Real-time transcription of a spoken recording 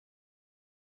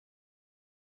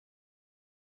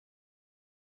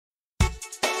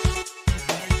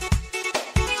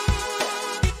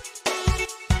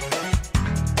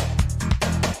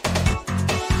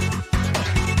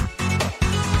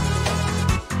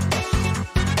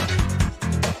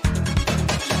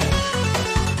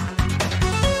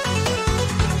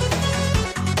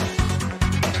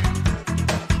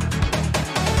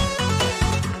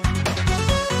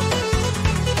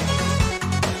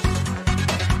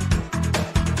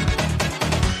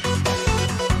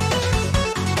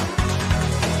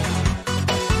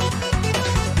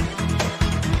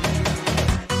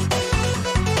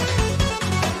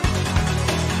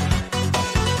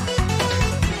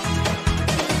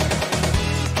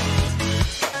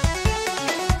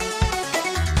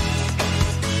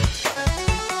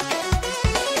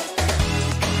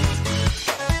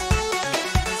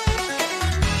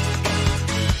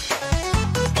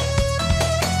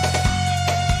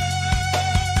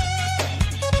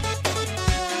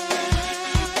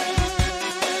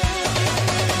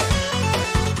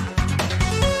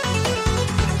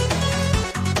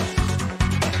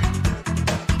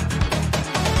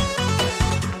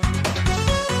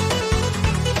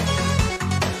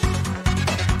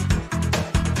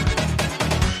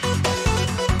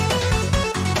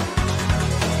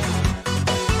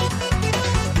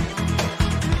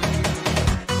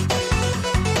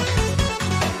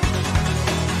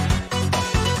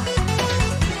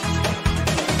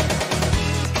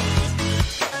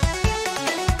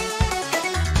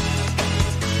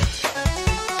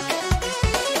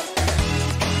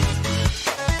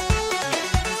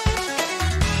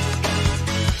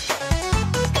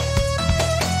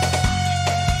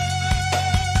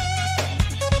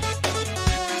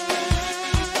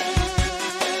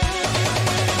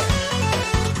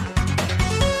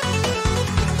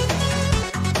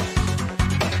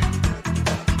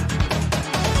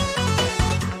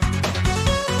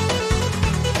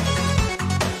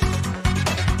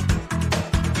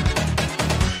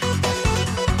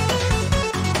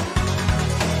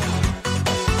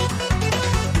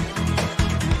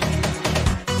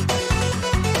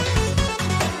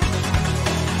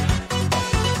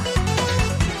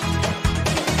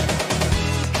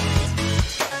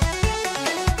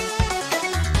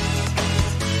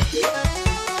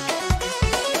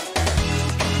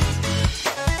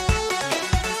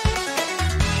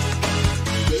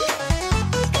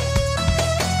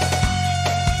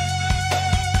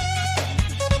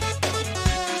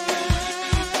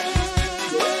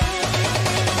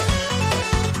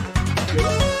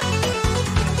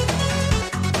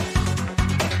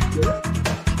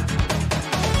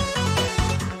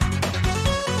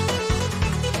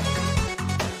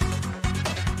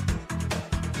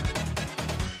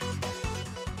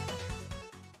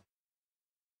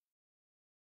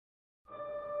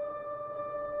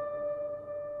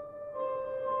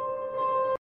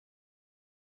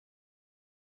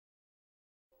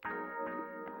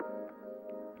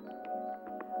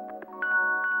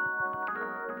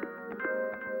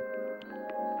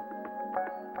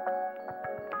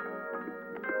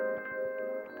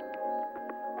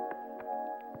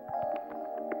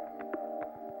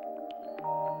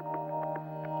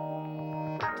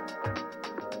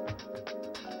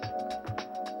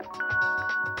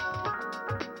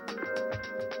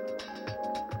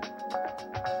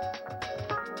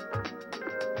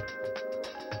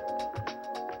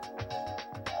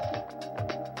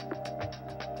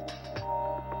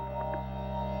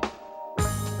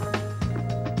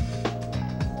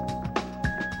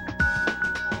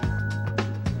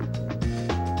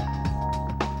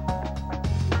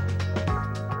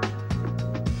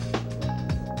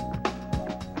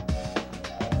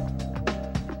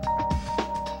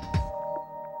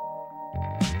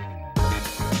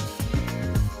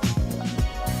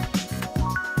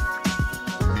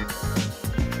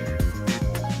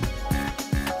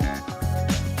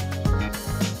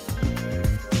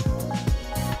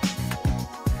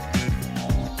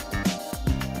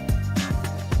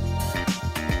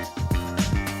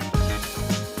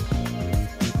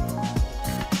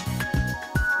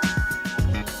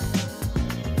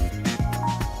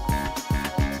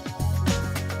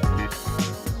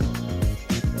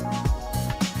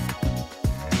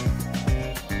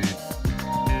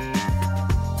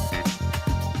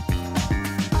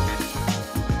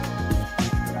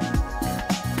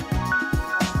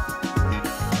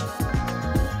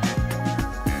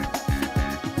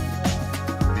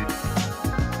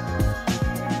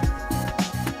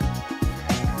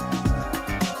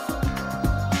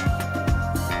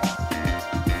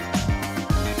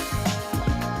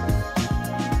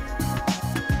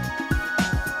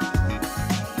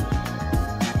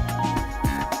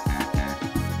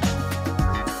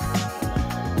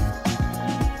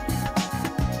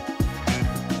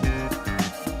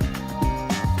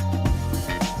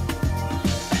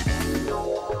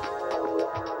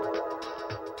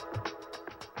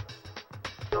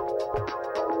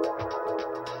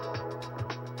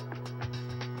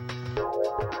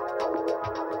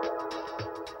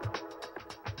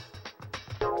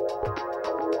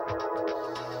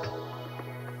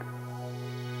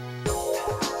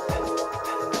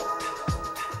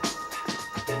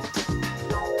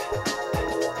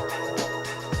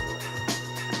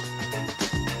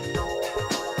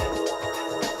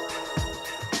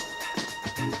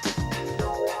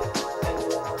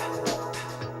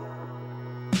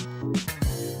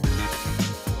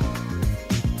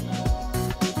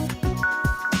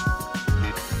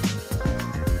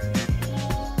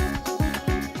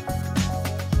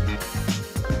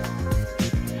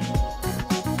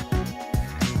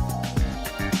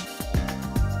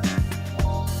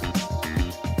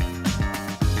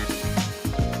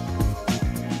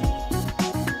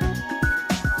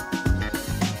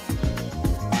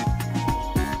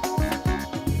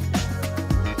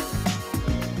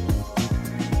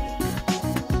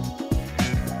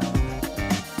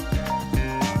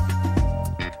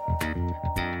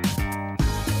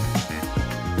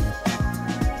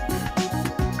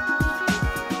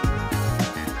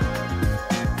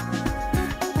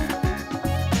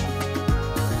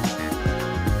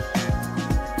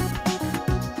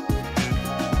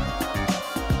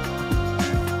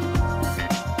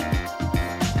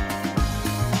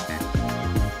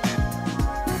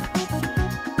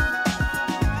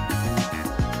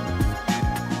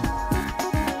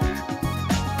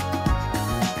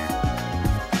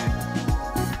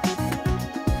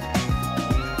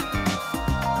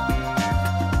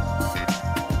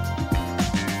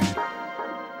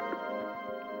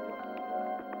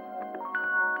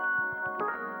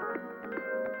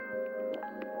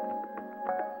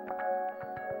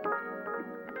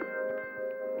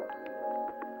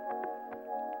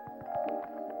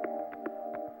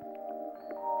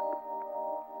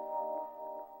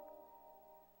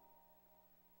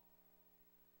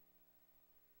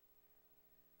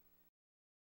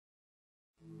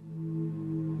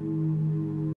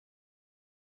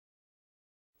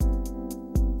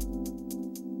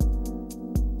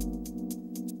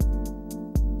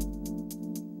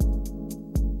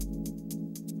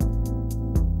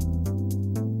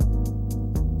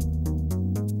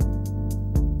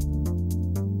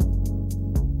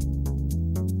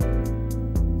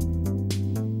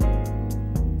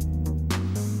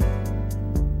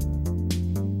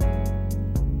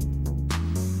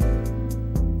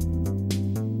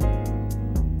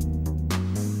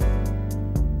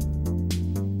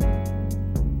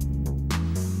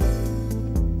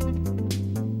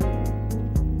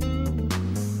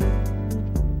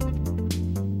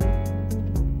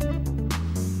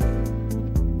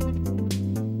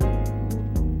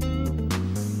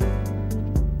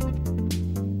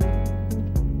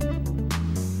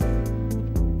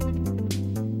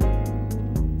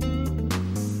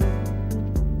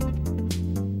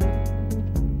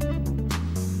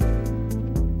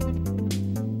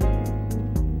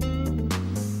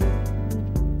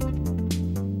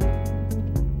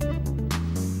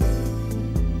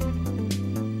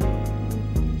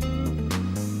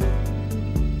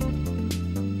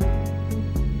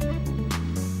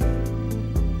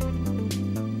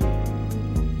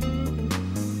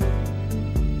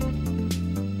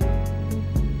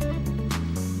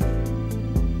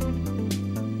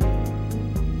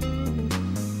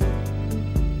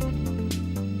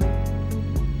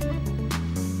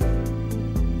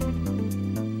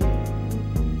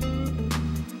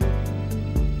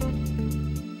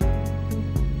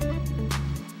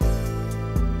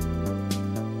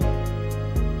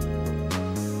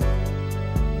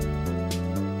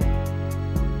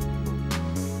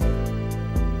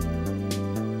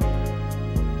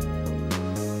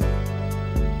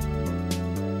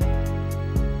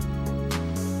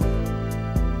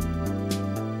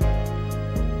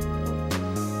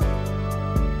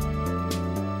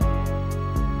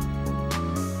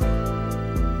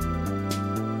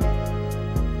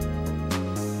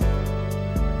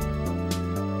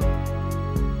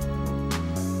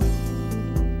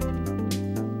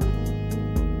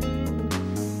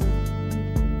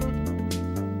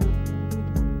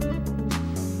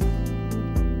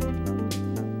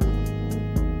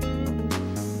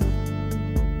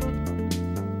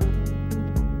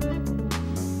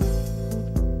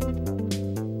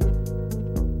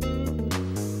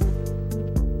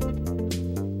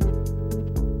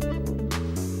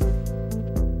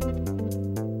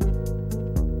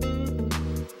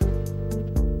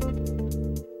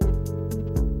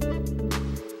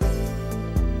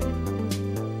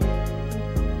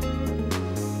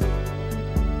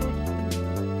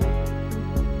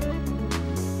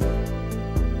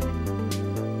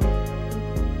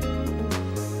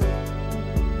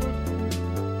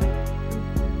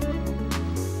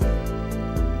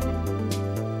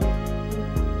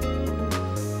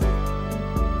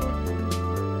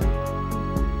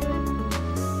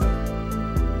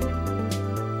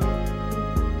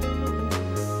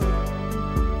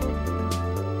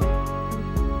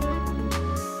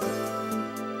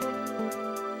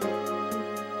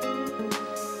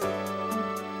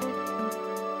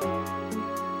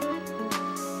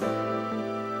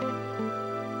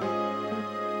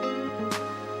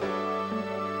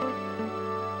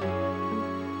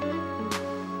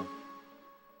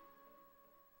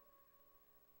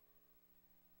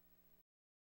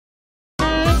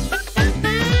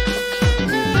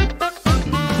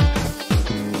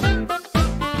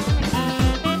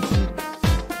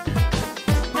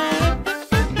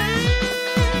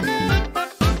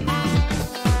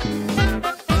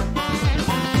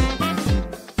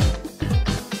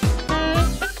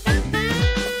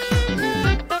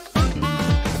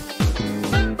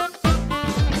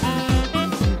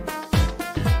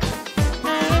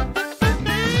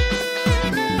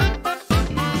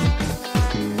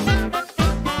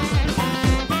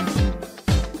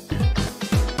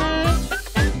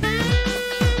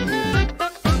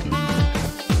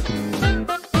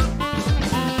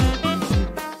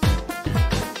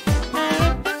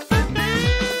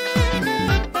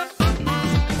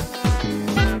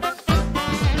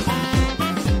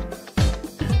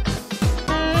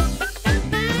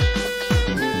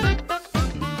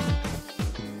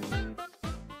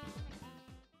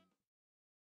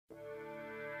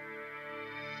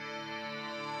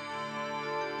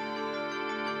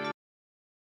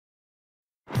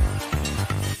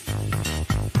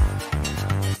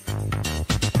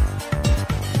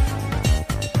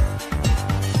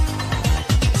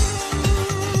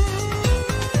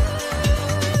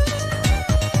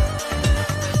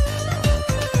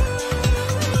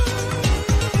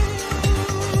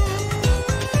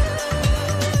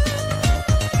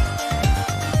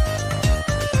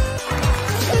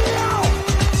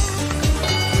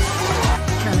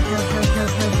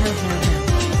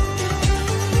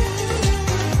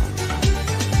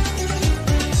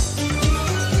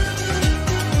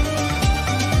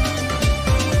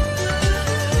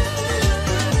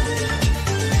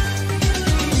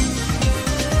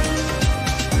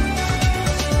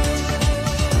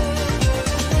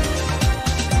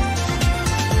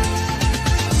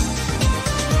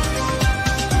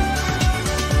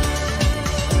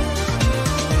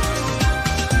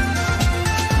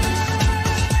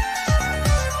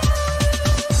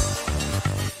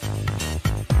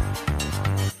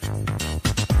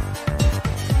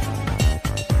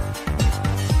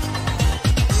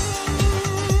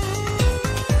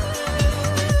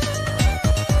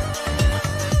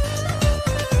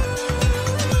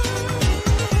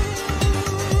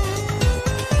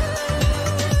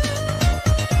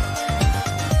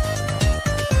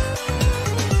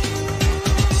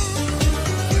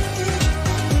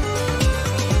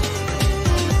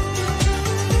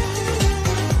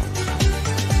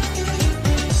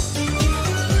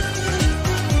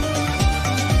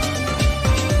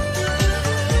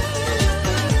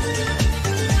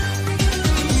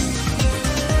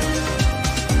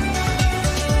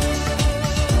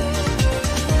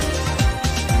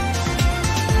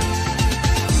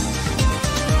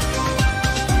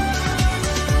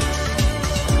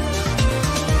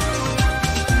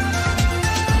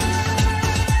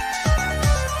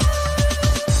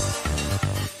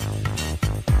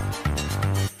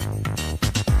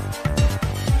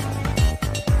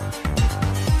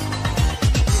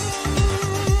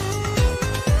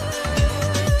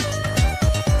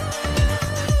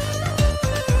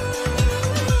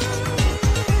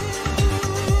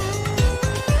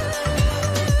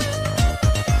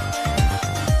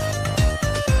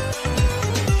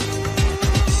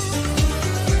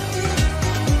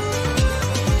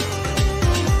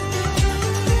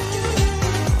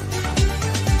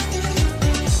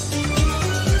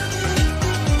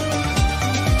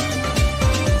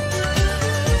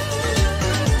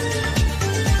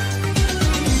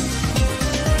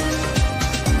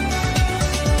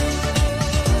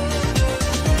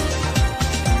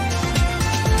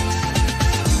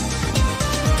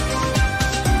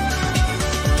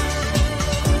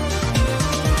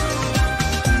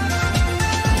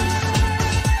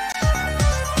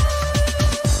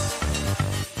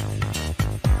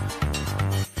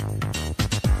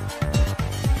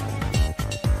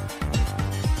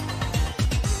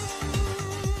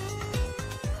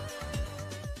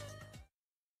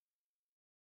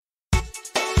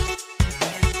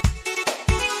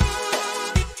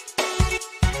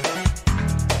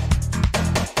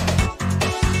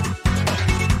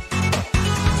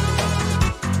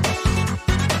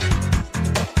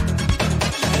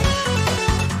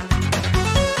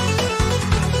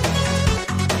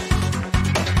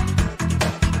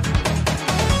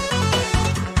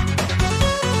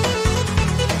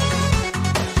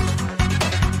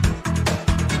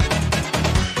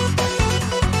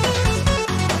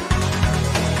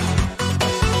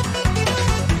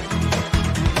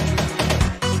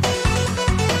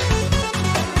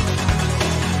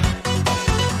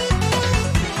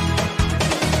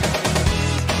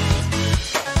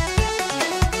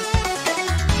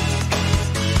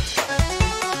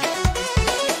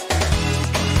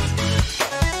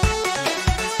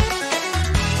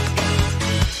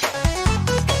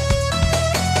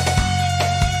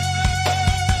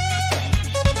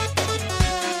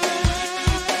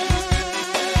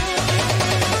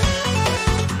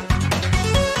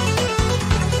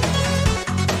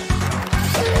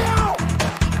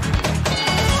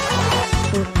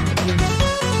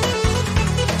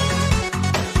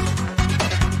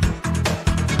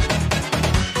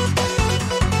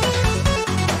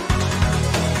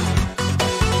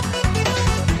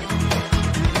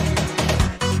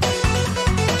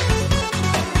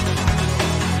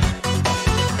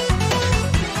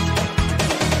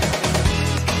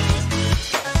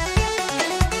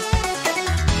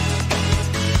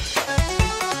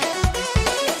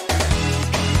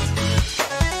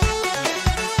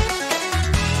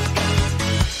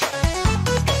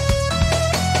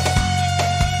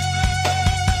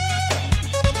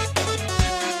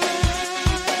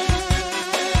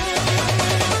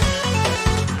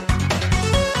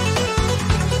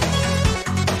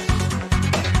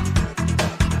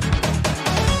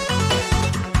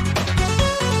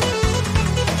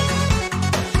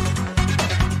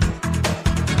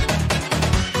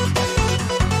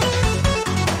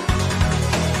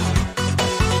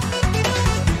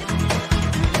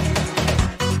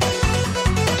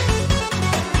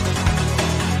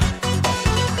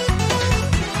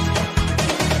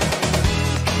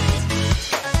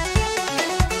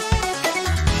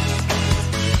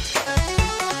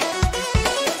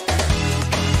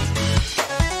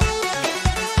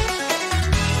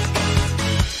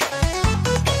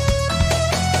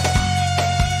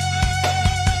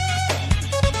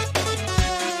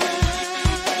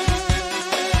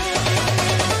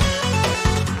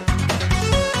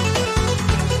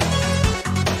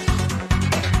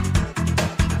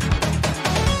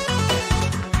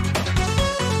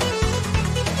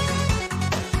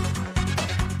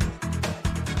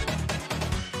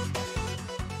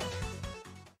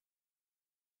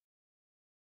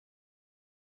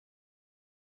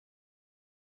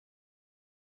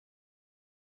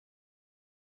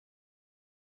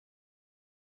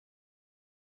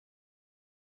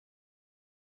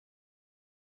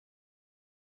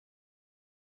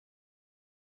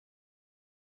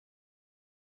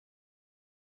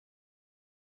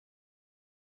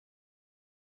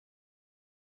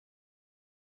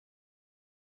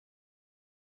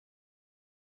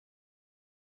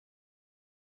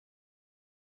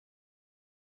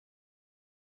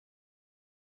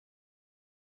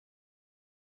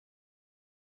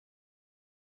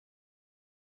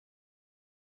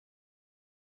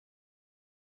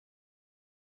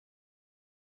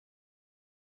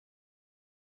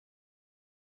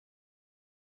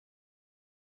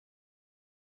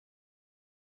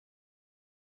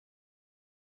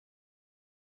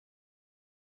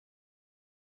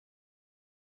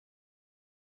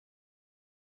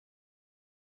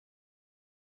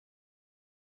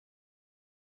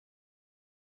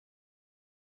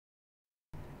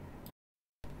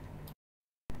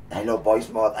I love voice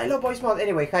mod. I love voice mod.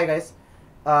 Anyway, hi guys.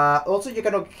 Also you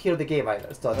cannot hear the game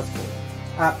either, so that's cool.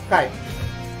 Hi.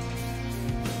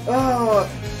 Oh,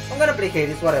 I'm gonna play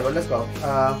Hades. Whatever. Let's go.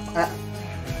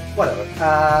 Whatever.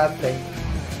 Play.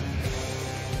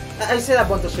 I said a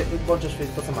bunch of shit.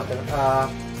 Doesn't matter.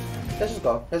 Let's just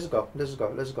go. Let's go. Let's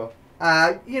go. Let's go.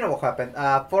 You know what happened.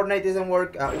 Fortnite didn't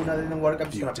work. Una didn't work. I'm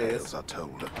just gonna play this.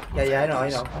 Yeah, I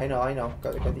know.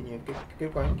 Continue.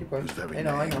 Keep going. I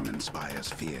know. Inspires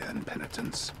fear and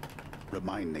penitence,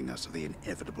 reminding us of the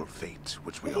inevitable fate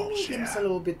which we all share. It's a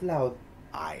little bit loud.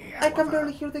 I can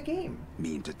barely hear the game.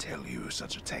 Mean to tell you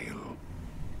such a tale.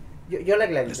 You're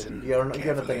like lying to me. You're not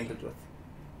telling the truth.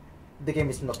 The game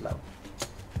is not loud.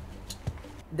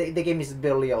 The game is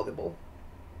barely audible.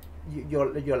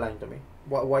 You're lying to me.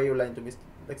 Why are you lying to me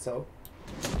like so?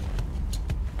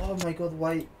 Oh my god,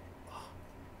 why?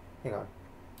 Hang on.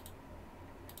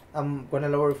 I'm gonna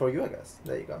lower it for you, I guess.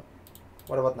 There you go.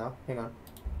 What about now? Hang on.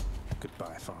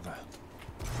 Goodbye, Father.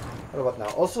 What about now?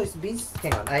 Also, it's been...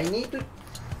 Hang on, I need to...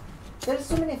 There's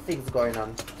so many things going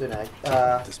on tonight.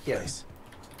 This here. place.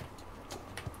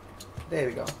 There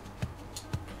we go.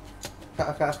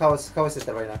 How is it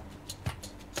right now?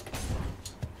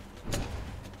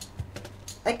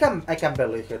 I can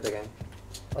barely hear the game.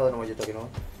 I don't know what you're talking about.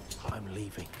 I'm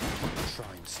leaving. Try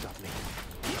and stop me.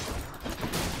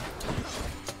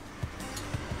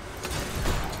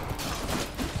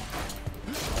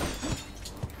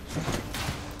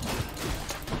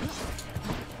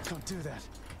 Can't do that.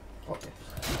 Okay.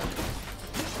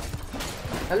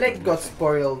 I like got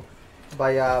spoiled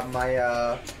by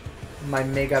my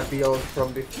mega build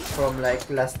from like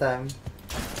last time,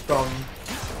 from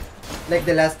like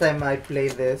the last time I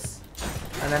played this,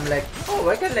 and I'm like, oh,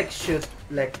 I can like shoot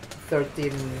like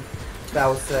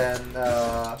 13,000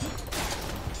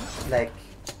 like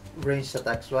ranged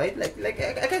attacks, right? Like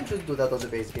I can just do that on the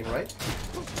base game, right?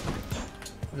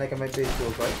 Like on my base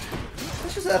build, right?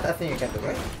 That's just a thing I can do,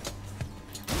 right?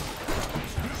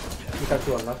 You have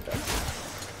to unlock that.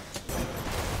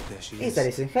 There she Is that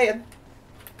is. easy? Hey,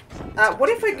 what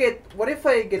if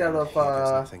I get out of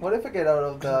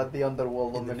the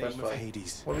underworld on In the the first name of try?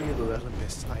 Hades, What will you do then?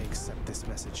 Olympus, I accept this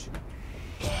message.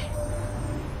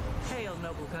 Hail,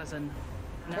 noble cousin.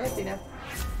 Hey, Tina.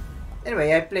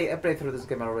 Anyway, I play through this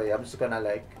game already. I'm just gonna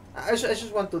like I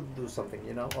just want to do something,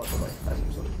 you know, all the way.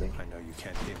 Absolutely. I know you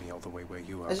can't hear me all the way where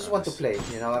you are. I just want to Alice. play,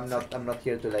 you know. I'm not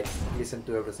here to like listen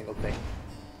to every single thing.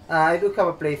 I do have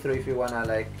a playthrough if you wanna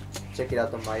like check it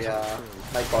out on my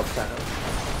my pod channel.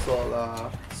 Soul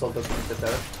documented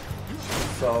there.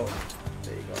 So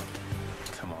there you go.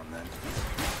 Come on then.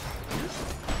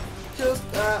 Just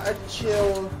a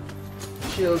chill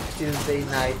Tuesday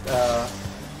night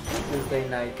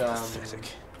Pathetic.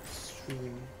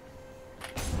 stream.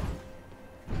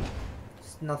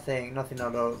 It's nothing out of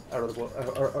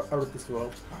this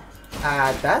world.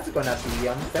 That's gonna be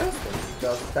on Thursday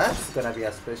because that's gonna be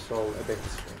a special event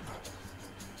stream.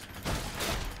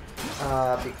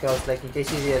 Because like in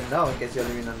case you didn't know, in case you're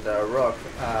living under a rock,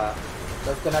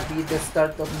 that's gonna be the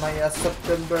start of my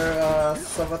September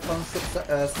Sabaton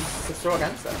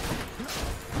extravaganza.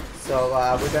 So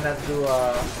we're gonna do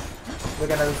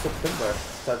September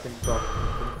starting from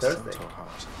Thursday.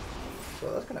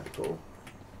 So that's gonna be cool.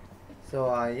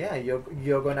 So yeah,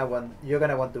 you're gonna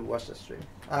want to watch the stream.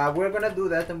 We're gonna do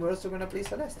that, and we're also gonna play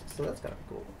Celeste. So that's gonna be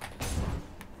cool.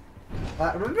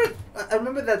 I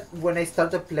remember that when I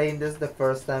started playing this the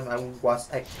first time, I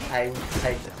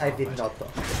did not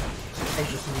talk. I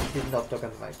just did not talk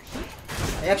on the mic.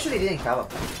 I actually didn't have a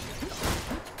mic.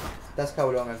 That's how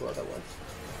long ago that was.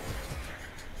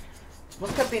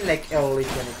 Must have been like early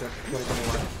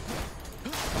 2021.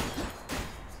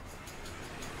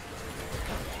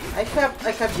 I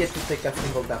have yet to take a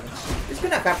single damage. It's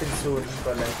gonna happen soon,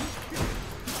 but like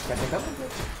nothing happened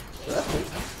yet. So that's cool.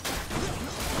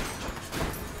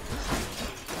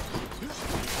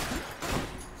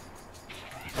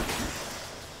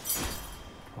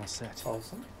 All set.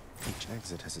 Awesome. Each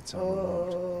exit has its own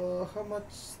reward. How much?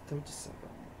 37.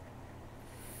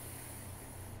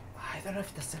 I don't know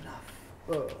if that's enough.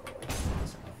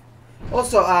 That's enough.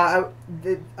 Also,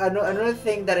 another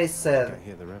thing that I I said. can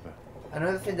hear the river.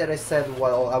 Another thing that I said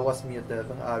while I was muted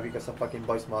because of fucking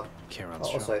voice mod. Charon's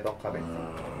Also, shop. I don't have it.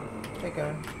 Hey,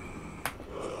 Karen.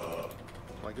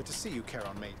 Well, good to see you,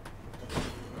 Charon, mate.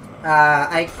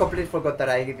 I completely forgot that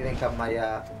I didn't have my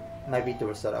my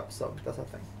VTuber set up, so that's a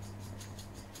thing.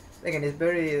 Again, it's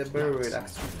very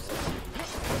relaxed, so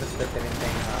don't expect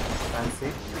anything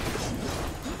fancy.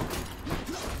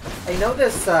 I know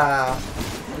this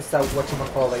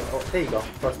whatchamacallit. Oh, there you go,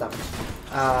 first damage.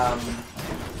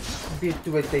 be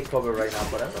to take cover right now,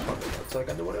 but I'm not fucking out, so I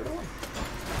can do whatever I want.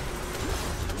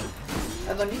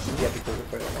 I don't need to be a big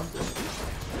if I don't want to.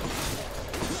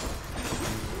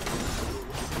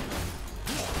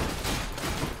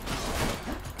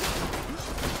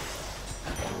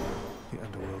 The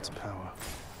underworld's power.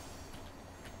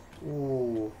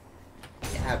 Ooh.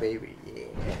 Yeah, baby, yeah.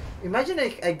 Imagine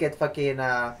I get fucking,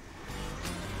 what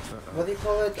do you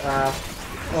call it?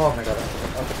 Oh my god,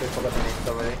 I forgot the names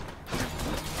already.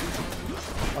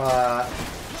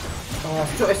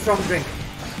 A strong drink.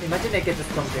 Imagine I get a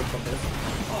strong drink from this.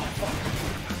 Oh, fuck.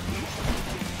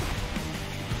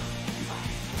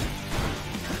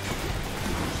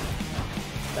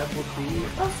 That would be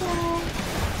awesome.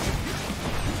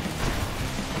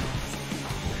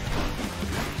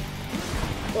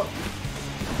 Oh.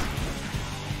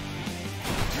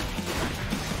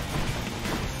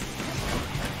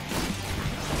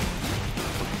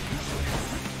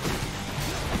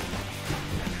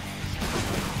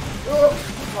 Oh,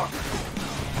 fuck.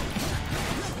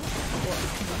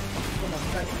 Come on,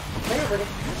 hey, buddy.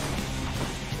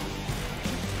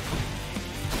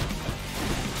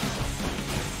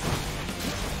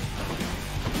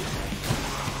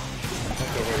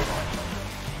 Okay, there we go.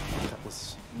 That was...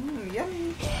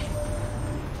 Yummy.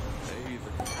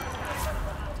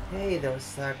 Hey,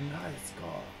 those are nice.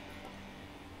 Go.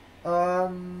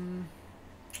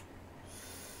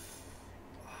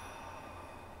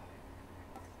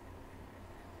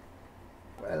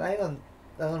 Well, I don't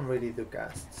really do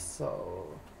casts, so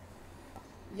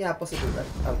yeah, positive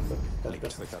outlook.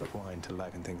 Linked to the gut of wine to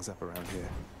liven things up around here.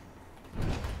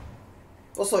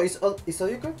 Also, is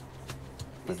audio good?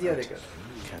 Is the audio good?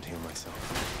 Can't heal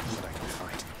myself, but I can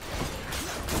fight.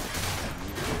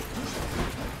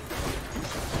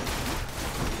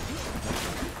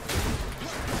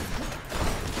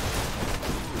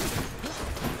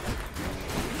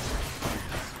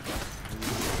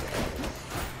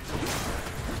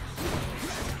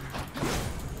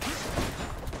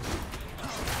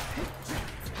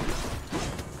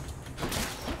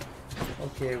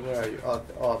 Okay, where are you?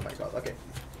 Oh my god. Okay.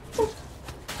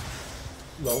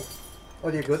 Low.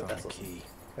 Audio good. That's awesome. Key.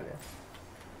 Hell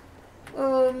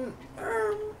yeah.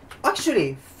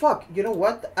 Actually, fuck. You know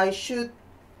what? I should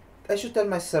tell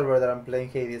my server that I'm playing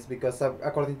Hades because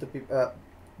according to people,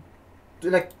 to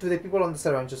the people on the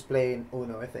server, I'm just playing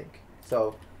Uno, I think.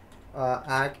 So,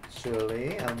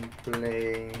 actually, I'm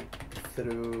playing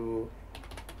through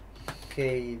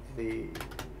Hades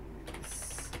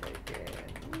again.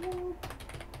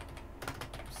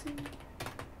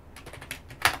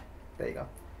 There you go.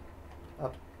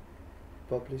 Up.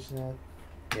 Publish that.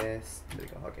 Yes. There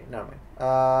you go. Okay, never mind.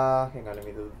 Hang on, let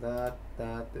me do that.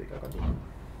 There you go. Continue.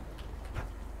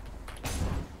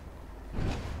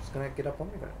 Just gonna get up on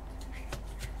me, right?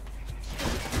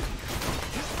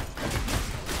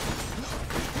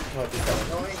 Oh, this is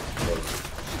annoying.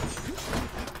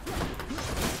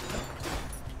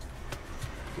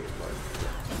 Okay,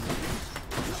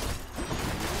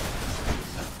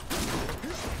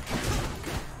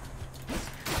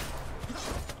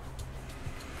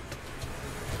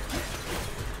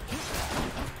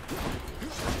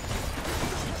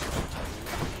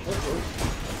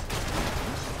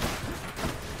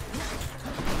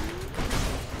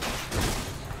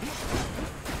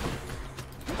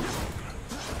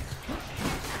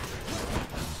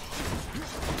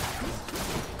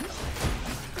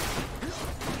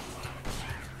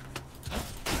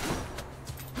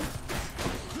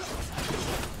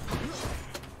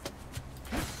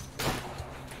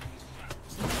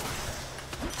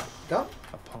 go.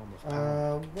 A palm of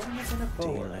power. What am I gonna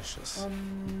forward? Delicious.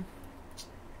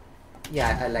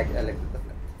 Yeah, I like the flip.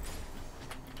 Okay.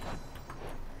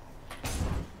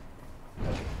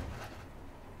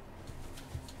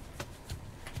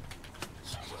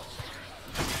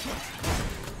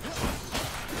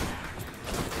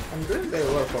 I'm doing very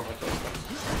well for my first one.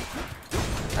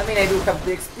 I mean, I do have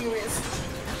the experience.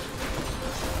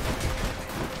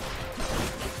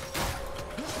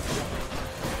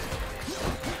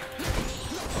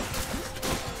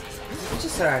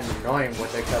 Witches are annoying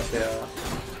when they have the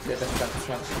stats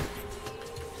run.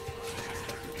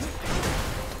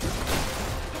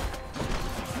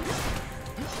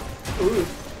 Ooh.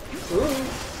 Ooh.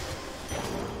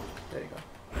 There you go.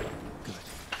 Good.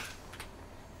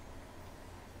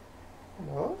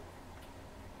 Hello?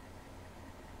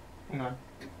 Hang on.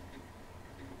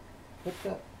 What's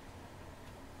that?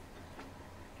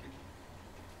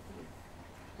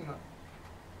 Hang on.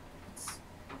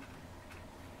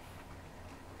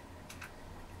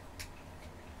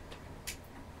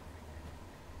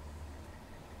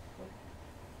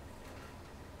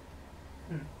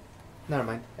 Never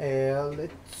mind.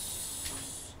 Let's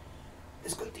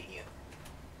continue.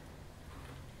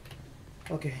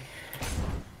 Okay.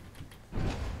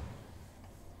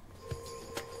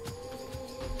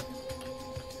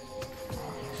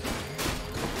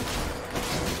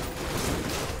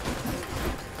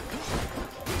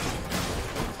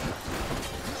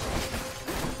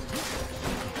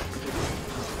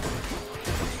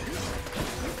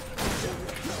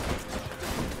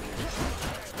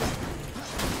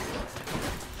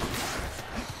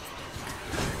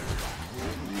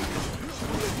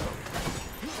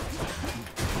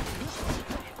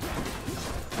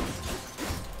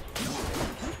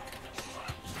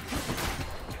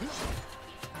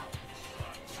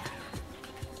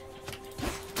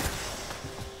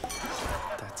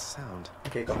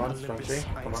 Okay, come on, strong tree.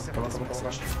 Come on.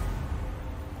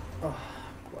 Oh,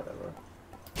 whatever.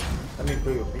 Let me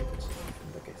improve your feet. In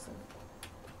the case then.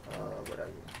 Where are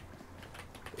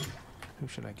you? Who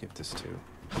should I give this to?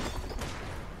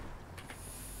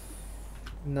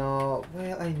 No,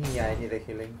 well, I need a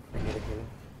healing.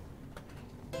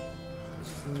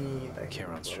 Just need a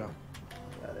Kieran's shop.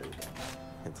 Yeah, there we go.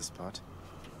 Hit the spot.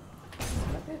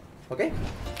 Okay.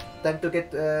 Time to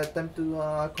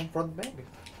confront Meg.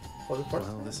 For the first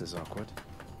time. This is awkward.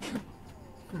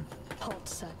 Halt,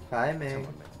 son. Hi, Meg.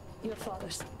 Your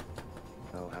father's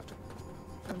I'll have to.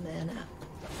 a man now.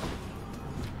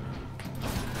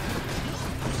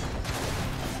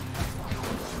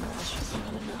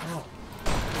 Ow.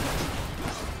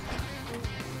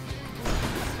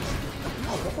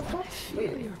 Oh, what the fuck?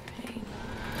 Really? Your pain.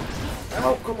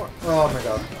 Oh, come on. Oh my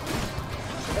god.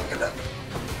 Look at that.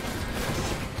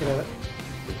 Get out of it.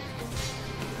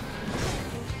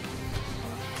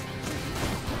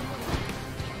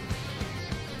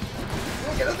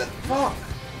 Get out of it. Fuck.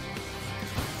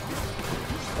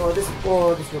 This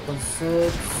weapon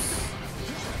sucks.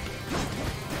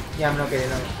 Yeah, I'm not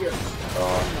getting out of here.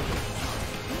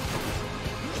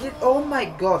 Oh my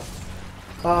god.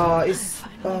 It's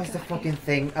the fucking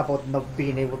thing about not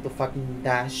being able to fucking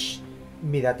dash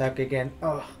mid attack again.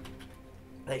 Oh,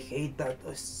 I hate that.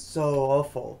 It's so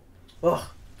awful. Ugh.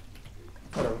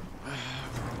 Whatever.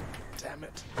 Damn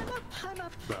it. I'm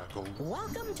up. Back on.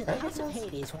 Welcome to the House of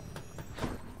Hades.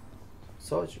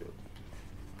 So true.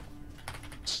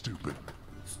 Stupid.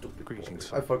 Stupid.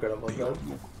 Greetings. I forgot about that.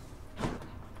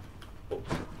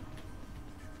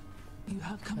 You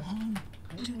have come home.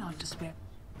 Do not despair.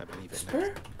 I believe it.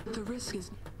 Spare? The risk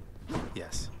is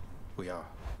Yes, we are.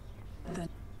 that.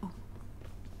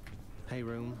 Hey,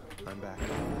 room. I'm back.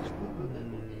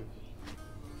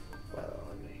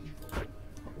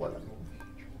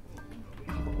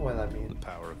 Well, I mean. The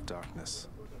power of darkness.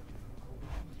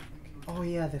 Oh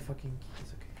yeah, the fucking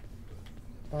keys. Okay.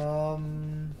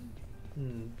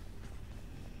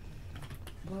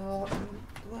 Well,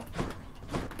 what?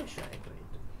 What should I do?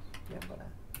 Yeah, I'm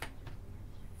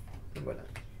gonna.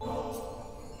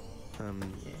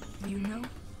 Yeah. You know,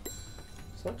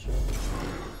 Such a.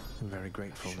 I'm very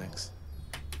grateful, Nix.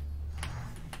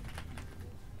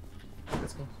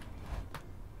 Let's go.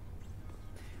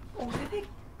 Oh, did I?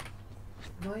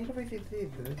 No, I never did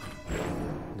it.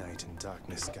 Night and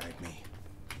darkness guide me.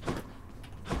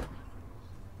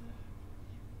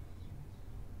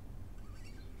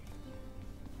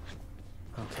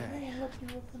 Okay.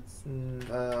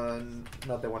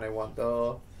 Not the one I want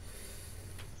though.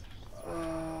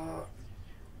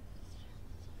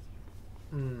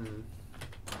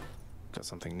 Got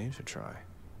something new to try.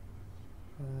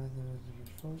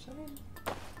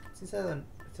 Since I don't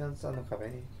have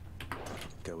any.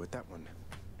 Go with that one.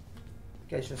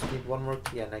 Okay, I just need one more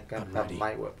key and I can I'm have ready.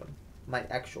 my weapon. My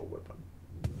actual weapon.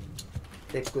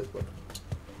 The good weapon.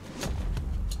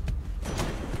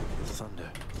 Thunder.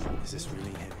 Is this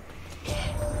really him?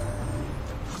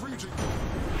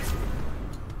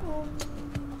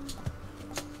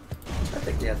 I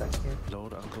think the attack here.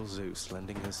 Lord Uncle Zeus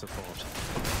lending his support.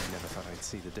 Never thought I'd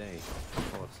see the day.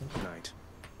 Or night.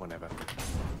 Whenever.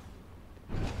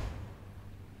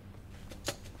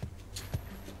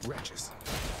 Wretches.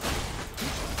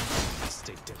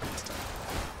 Stay dead next time.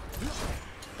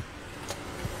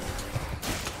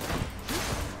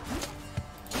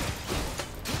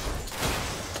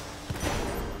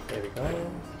 There we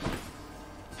go.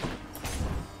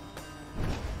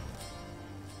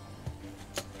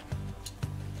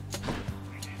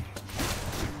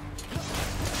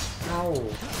 Ow.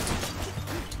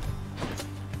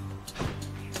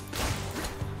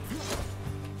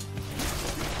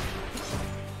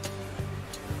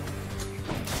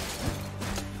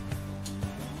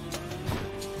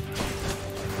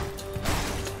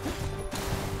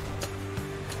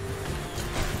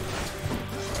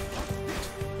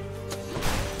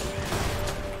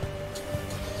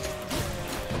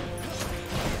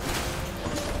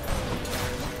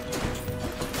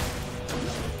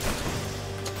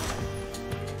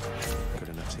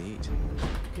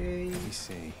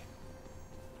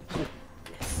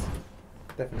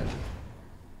 definitely.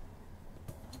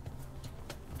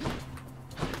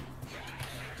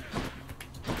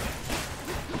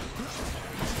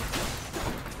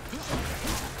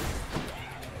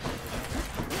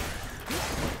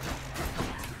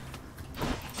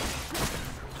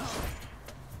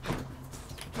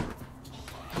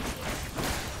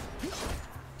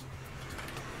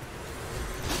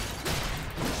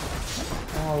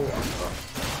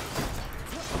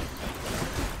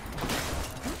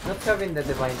 Not having the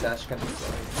divine dash can be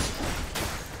sorry.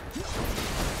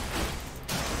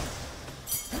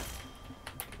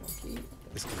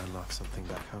 This can unlock something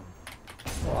back home.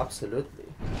 Oh, absolutely.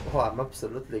 Oh, I'm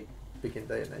absolutely picking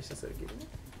Dionysus again.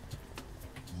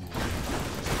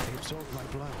 They absorb my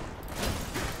blood.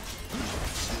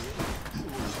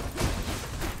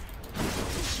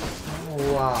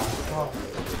 Oh, wow. Oh.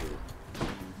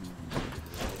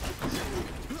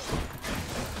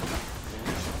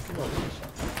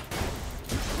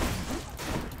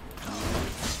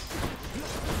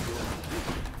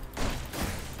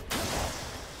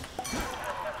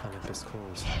 Olympus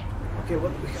calls. Okay,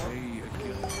 what do we got?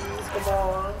 Please, come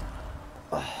on.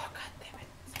 Oh, god damn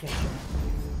it.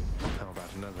 How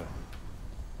about another?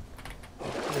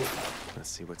 Wait. Let's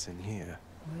see what's in here.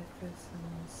 My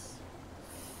presence.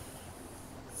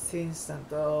 It's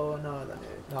instant. Oh, no, I don't need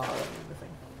it. No, I don't need the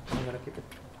thing. I'm gonna keep it.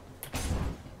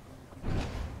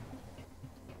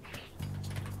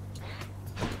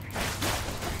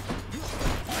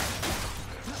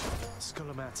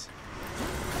 Skullamat.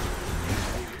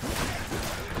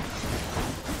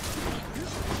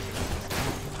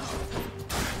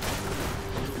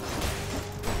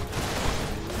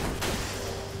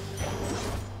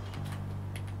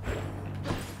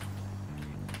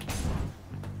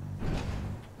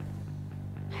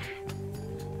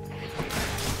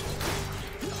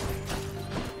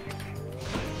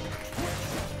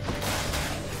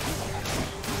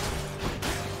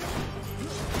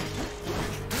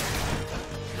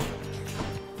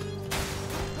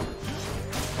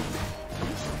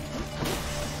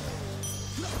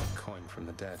 Coin from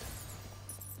the dead.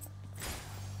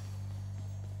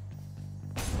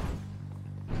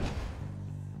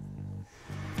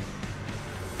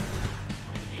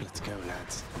 Let's go,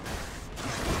 lads.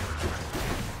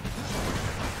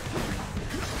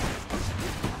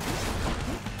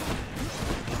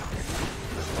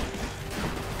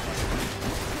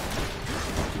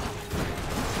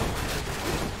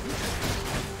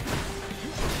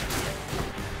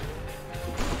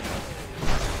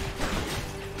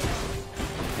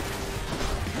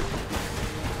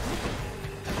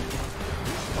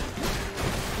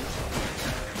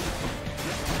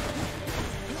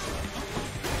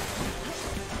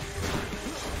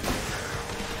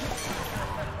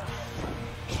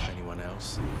 Anyone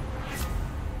else?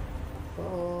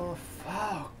 Oh,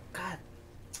 fuck. God.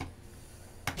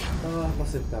 Oh,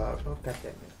 was it dark? Oh, god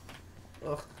damn it.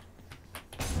 Ugh.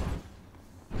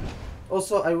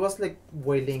 Also, I was like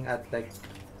wailing at like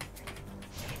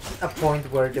a point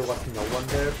where there was no one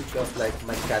there because like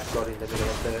my cat got in the middle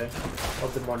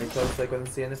of the monitor, so I couldn't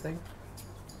see anything.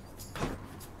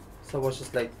 So I was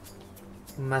just like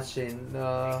mashing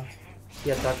the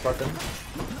attack button,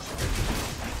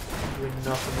 doing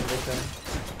nothing in return.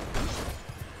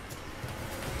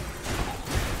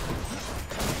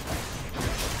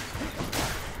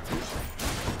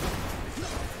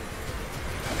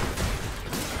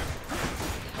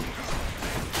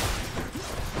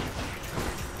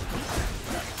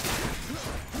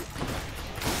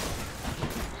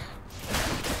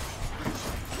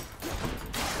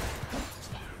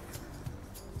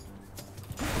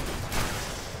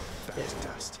 That's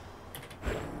dust.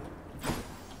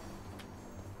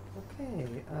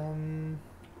 Okay,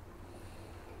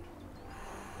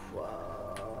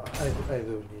 wow, I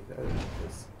do need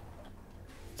this.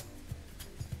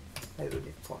 I do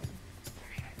need coin.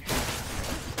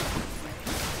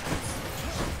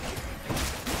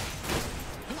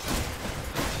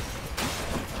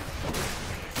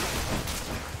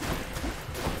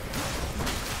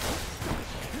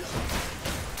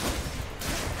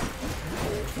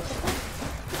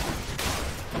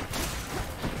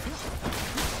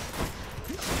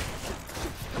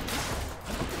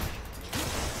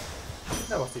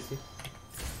 That was easy.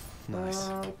 Nice.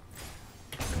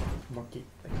 Monkey.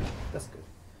 That's good.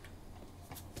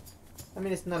 I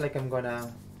mean, it's not like I'm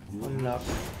gonna unlock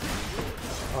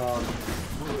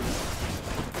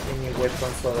any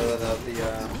weapons other than the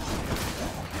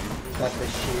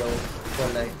shield,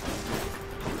 but like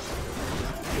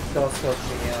it does help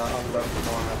me unlock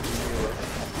more new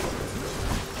weapons.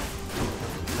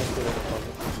 Let's do it.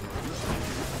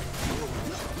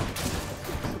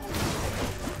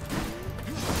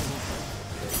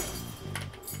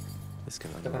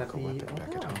 they're gonna local be. weapon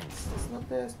back at home. It's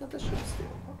not the ship still.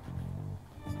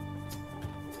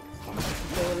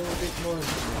 Go a little bit more into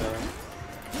there.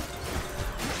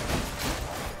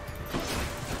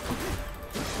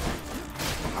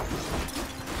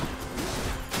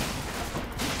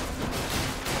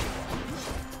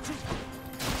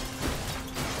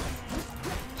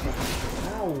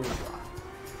 Ow!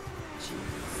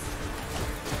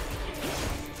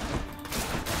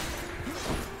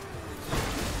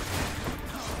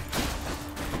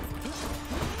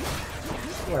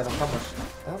 Oh, I don't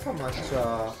have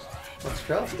much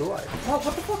health, do I? Oh,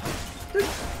 what the fuck? Dude.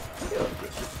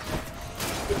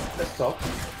 Let's stop.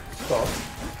 Stop.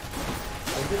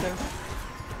 I didn't.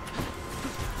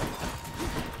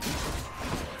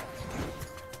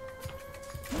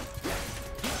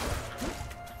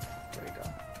 There we go.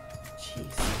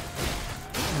 Jeez.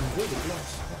 I'm really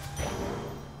close.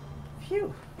 Phew.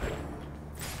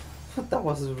 That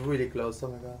was really close, oh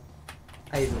my god.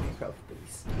 I need help,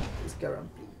 please. Please, Karen,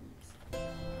 please.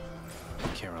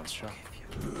 Charon's shop.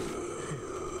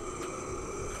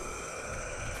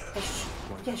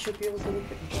 I should be able to look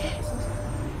at the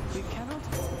You cannot?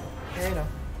 yeah, I know.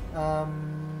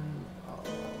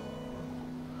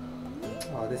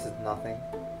 Oh, this is nothing.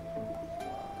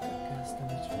 Gas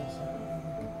damage for some.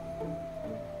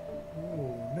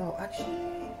 Oh, no, actually,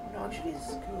 this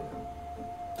is good.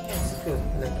 Yeah, this is good. I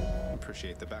like it.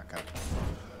 Appreciate the backup.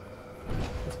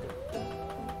 That's good.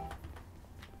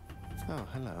 Oh,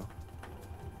 hello.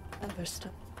 Other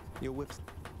stuff. Your whip's...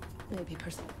 Maybe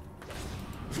person.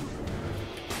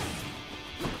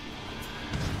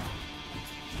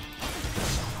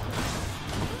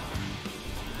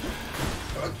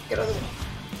 Get out of the way.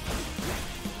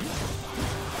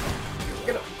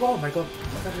 Get out. Oh my god.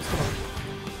 That is coming.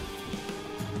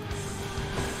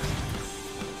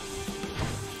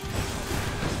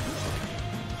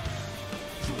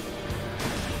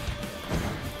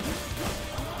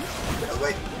 Get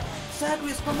away.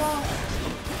 Sadness, come on.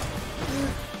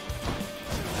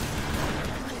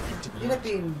 You're not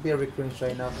being very cringe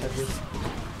right now, Sadness.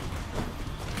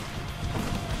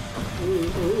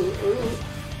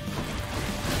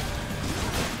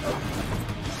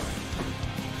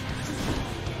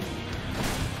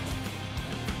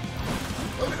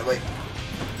 Wait.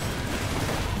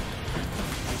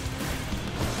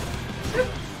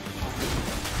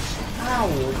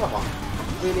 Ow, come on.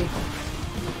 Really?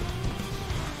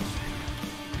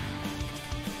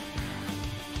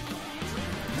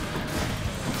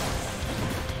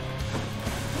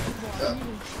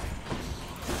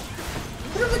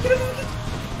 Get him.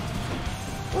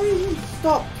 Wait,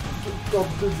 stop. Stop,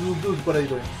 dude, what are you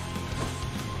doing?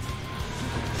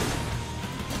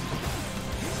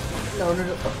 No. I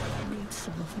need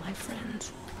some of my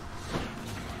friends.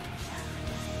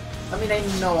 I mean, I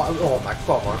know. Oh my,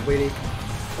 come on, really?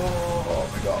 Oh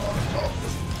my god. Oh.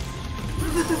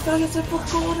 The fires, I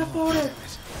forgot about it.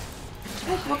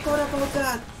 I forgot about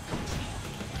that.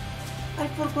 I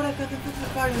forgot I got the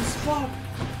fires. Fuck.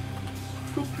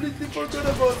 Completely forgot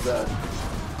about that.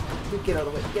 Get out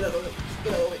of the way. Get out of the way.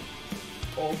 Get out of the way.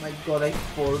 Oh my god, I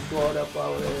forgot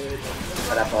about it. I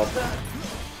forgot about that.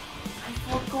 I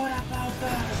forgot about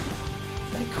that.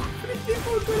 I completely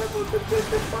forgot about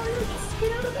the fire.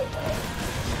 Get out of the way.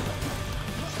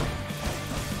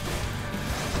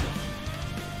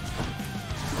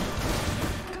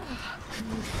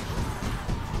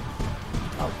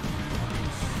 Ow.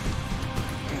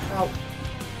 Ow.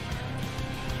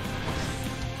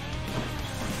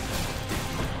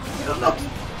 You don't know.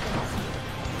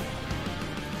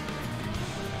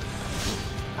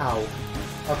 Ow.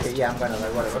 Okay, yeah, I'm gonna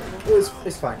die, whatever.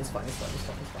 It's fine. It's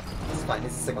the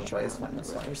second try, it's fine.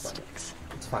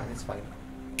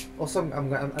 Also,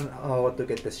 I'm about to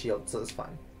get the shield, so it's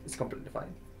fine. It's completely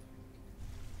fine.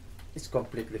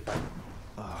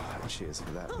 Ah, cheers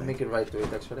for that. Make it right to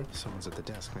it, actually. Someone's at the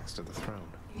desk next to the throne.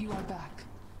 You are back.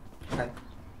 Okay.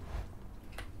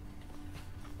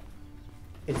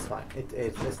 It's fine.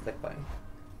 It's like fine.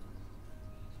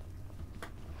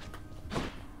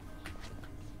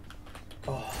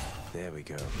 Oh. There we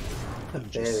go. There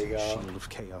we go. Shield of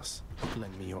chaos.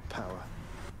 Lend me your power.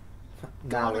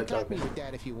 Now we're Attack me talking. with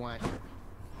that if you want.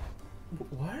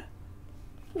 What?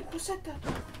 Who said that?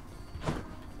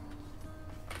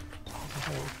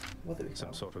 What did we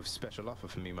Some sort of special offer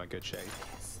for me, my good shade.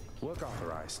 Yes. Work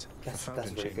authorized. That's A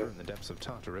fountain very chamber good. in the depths of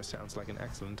Tartarus sounds like an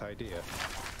excellent idea.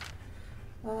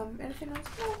 Anything else?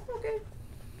 No, okay.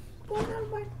 Well, never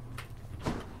mind.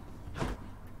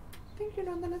 Thank you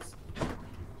nonetheless.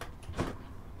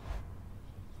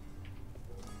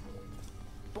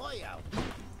 Boyo!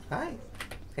 Hi.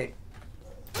 Hey.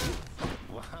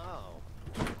 Wow.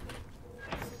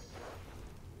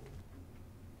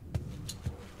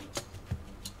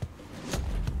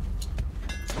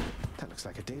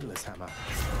 a Daedalus hammer.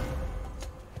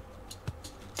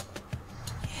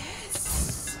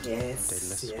 Yes,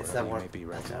 Daedalus, yes, wherever that you one. may be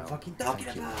right That's what I'm now. fucking talking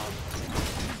Thank you. about.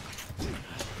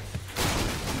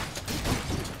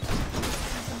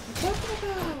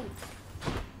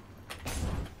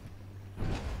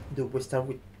 Dude, we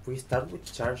start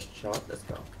with charge shot. Let's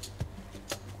go.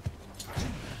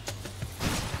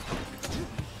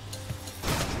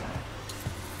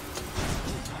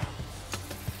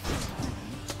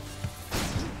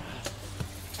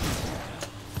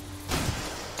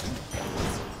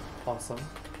 Awesome.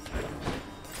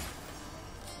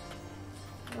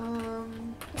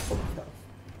 Let's go with health.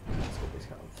 Let's go with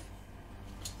health.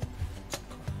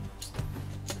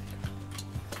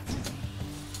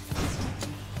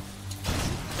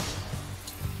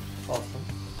 Awesome.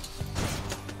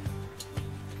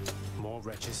 More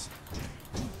wretches.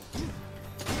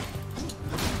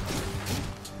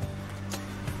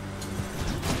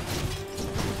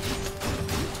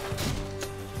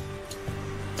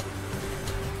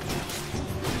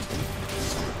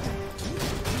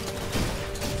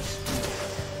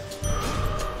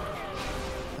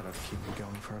 That'll keep me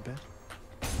going for a bit.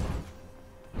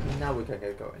 Now we can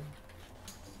get going.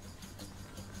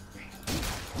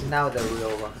 Now the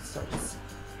real run starts.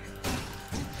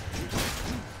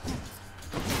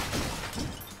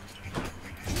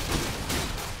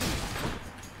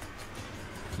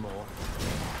 More.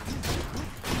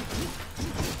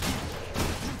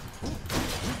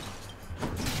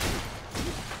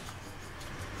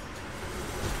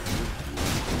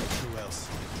 Who else?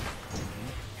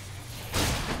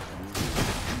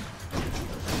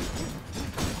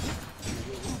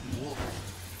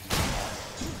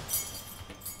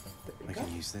 I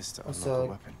can use this to unlock Also, a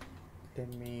weapon.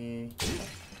 let me.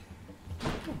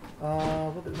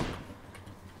 What the?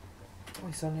 Oh,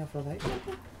 it's only Aphrodite?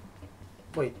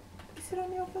 Wait, is it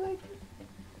only Aphrodite?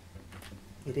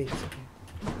 It is, okay.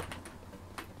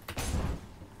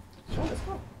 Sure, let's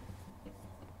go.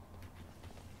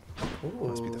 Ooh.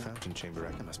 Must be the fountain chamber.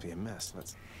 That must be a mess.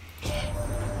 Let's.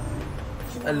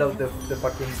 I love the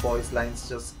fucking voice lines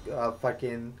just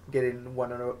fucking getting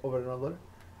one over another.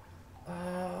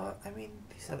 I mean,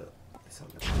 these are like, sure.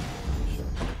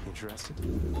 Interested?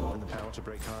 In the power to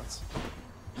break hearts?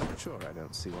 Sure, I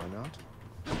don't see why not.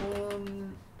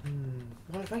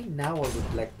 Well, right now I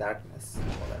would like darkness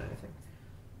more than anything.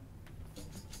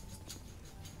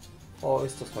 Oh,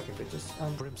 it's just fucking bitches.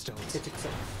 Brimstones. Hit it,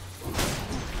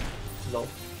 low.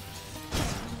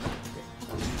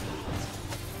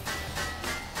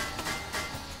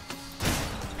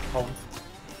 Home.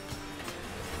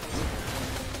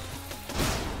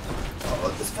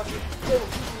 Oh, this fucking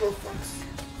little fucks.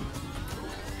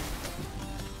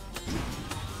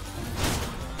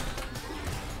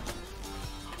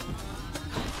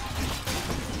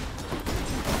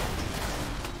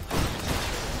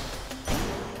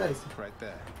 Nice. Right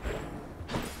there.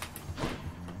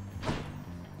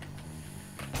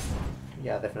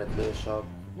 Yeah, definitely a shop.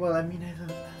 Well, I mean, I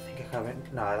think I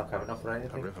haven't. No, I don't have enough for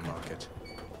anything. A river market.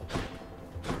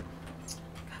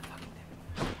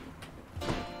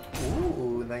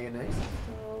 Ooh, nice.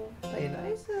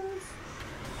 Nice.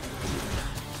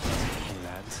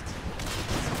 Lads.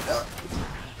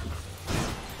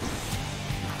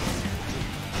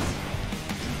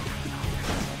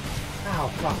 Ow,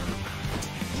 fuck.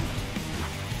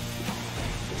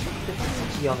 The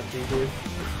fucking geometry, dude.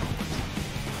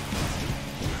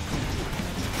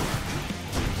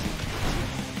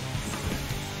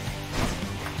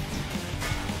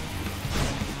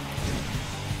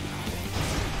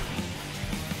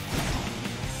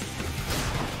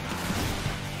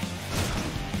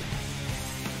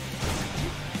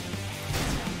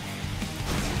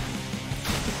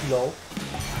 Low.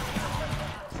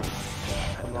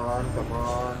 Come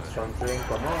on, strong drink,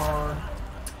 come on.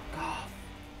 God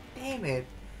damn it.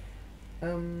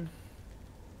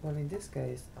 Well, in this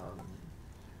case,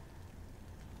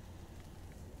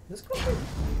 let's go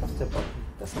with faster button.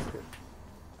 That sounds good.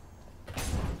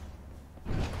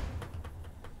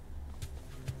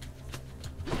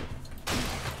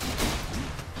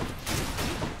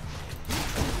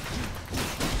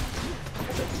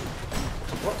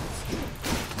 What?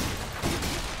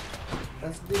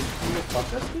 That's this little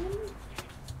fucker stealing me?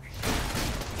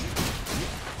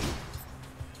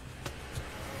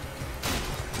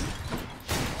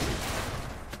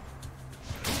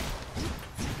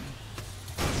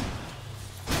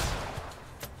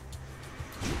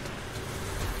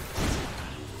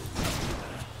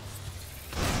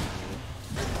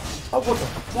 Oh, what the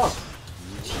fuck?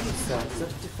 Jesus, that's a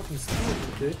fucking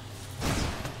stupid, dude.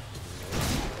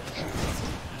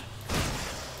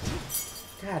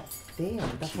 God damn,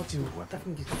 that fucking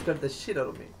scared the shit out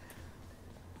of me.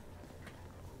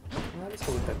 Well, let's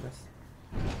go with darkness.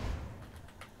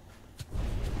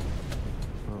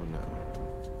 Oh no.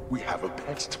 We have a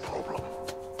pest problem.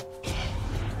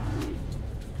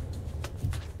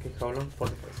 Okay, hold on,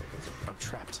 45 seconds. I'm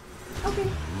trapped. Okay.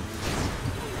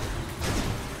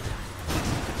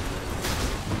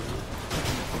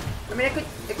 I mean, I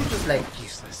could just like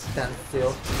Useless. stand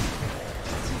still.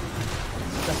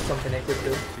 That's something I could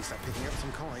do. At least I'm picking up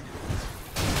some coin.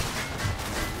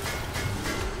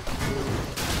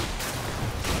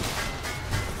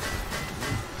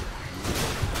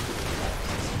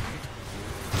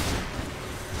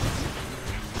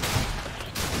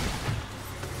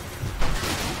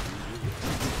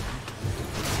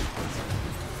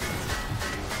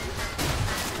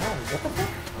 Oh, what the fuck?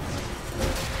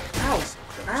 Ow!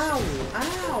 Ow!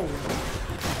 Ow!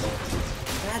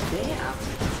 God damn!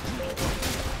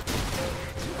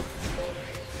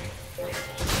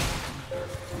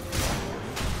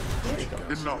 There we go.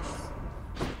 Enough.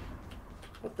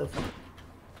 What the fuck?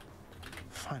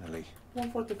 Finally.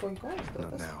 140 coins though.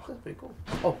 Not That's now. pretty cool.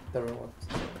 Oh, the rewards.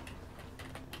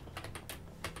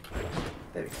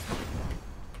 There we go.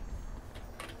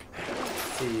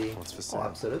 See. What's for Oh, sale?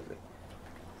 absolutely.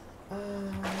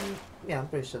 Yeah, I'm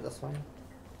pretty sure that's fine.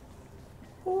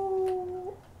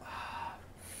 Oh.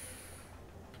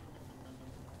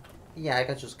 Yeah, I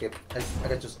can just get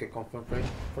confirmed free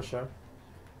for sure.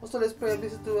 Also, let's pay a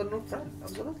visit to a new friend.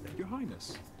 Absolutely. Your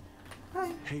Highness. Hi.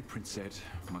 Hey, Princess.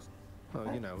 Must. Oh,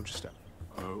 you know, just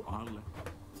Oh, I'll let.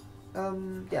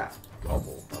 Yeah. Oh,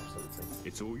 absolutely.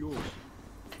 It's all yours,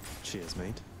 cheers,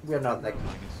 mate. We're not like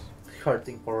Highness.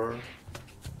 hurting for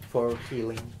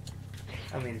healing.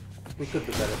 I mean, we could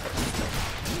do better, but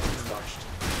Crushed.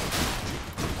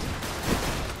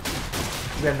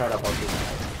 we're not about to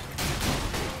die.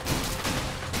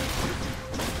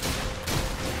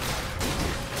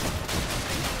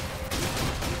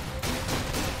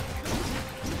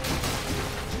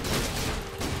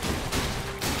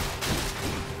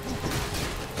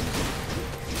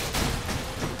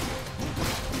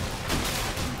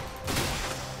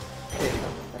 There we go.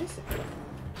 That is it.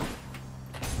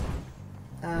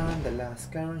 And the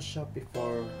last current shop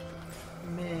before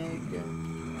Meg.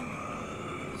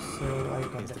 So I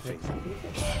can Here's the defeat fake. some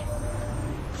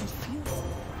people.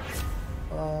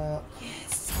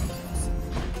 Yes.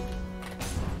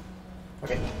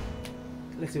 Okay.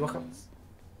 Let's see what happens.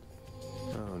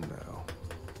 Oh no.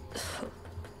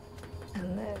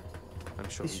 And there, I'm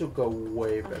sure. This should go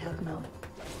way I better have now. none.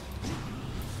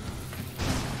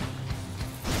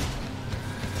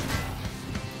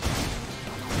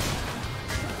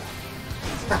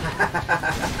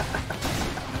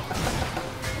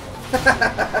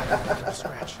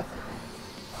 Scratch.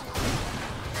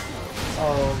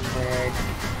 Oh, Meg.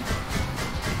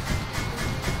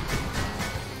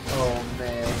 Oh,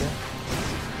 Meg.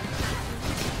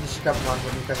 You should come on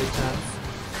when you have a chance.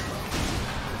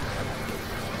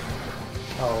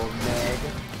 Oh, Meg.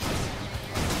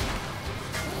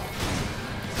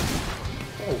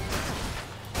 Oh.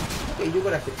 Okay, you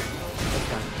gotta hit it. That's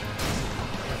fine.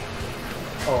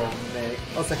 Oh, Meg.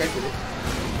 Oh, Sakai did it.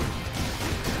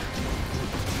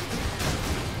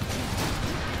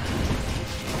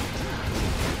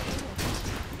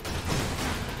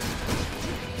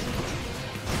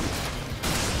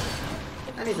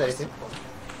 And it's that easy.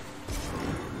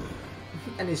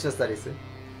 And it's just that easy.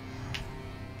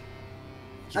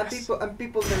 Yes. And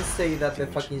people then say that the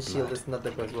Finish fucking shield blood. is not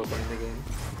the best weapon in the game.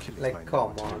 Achilles Like, might know come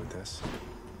what to do on. with this.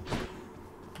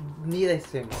 Neither is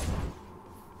him.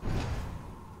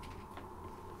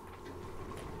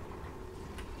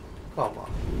 Come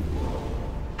on.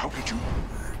 How could you?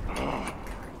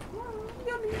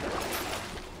 Yummy.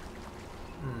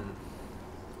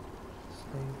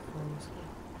 Stay frozen.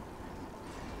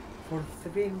 For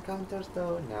 3 encounters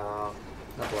though? No.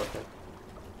 Not worth it.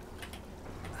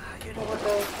 You know what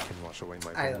though? Can wash away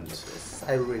my I don't need burns. this.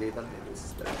 I really don't need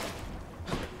this.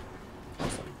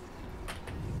 Awesome.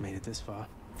 Made it this far.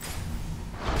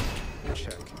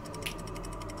 Check.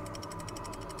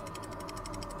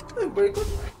 Doing very good.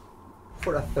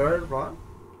 For a third run,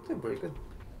 doing very good.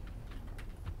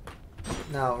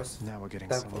 Now it's Now we're getting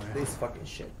time for somewhere. this fucking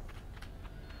shit.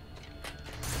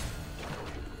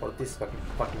 For this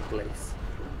fucking place.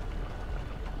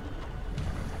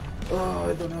 Oh,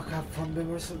 I don't know how fun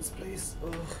members in this place.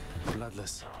 Ugh.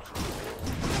 Bloodless.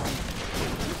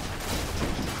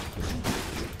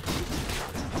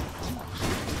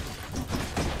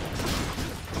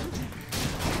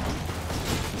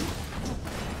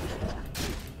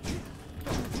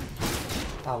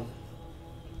 Ow.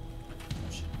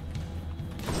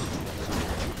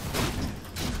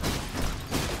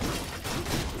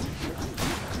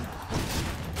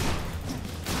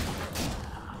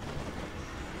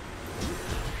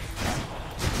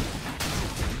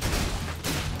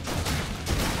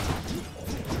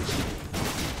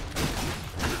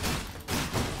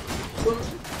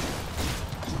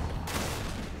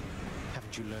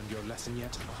 Haven't you learned your lesson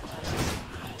yet?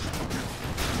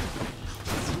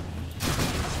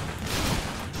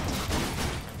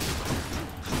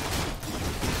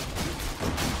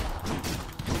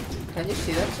 Can you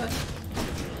see that side?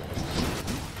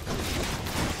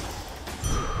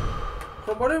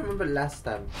 From what I remember last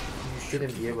time, you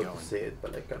shouldn't be able to see it,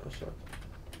 but I'm kind of sure.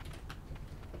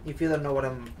 If you don't know what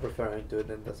I'm referring to,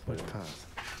 then that's Which fine. path?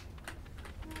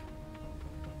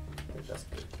 Yeah, that's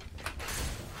good.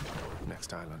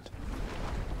 Next island.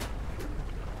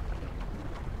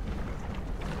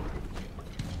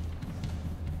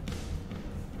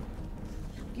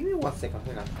 Give me 1 second,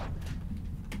 hang on.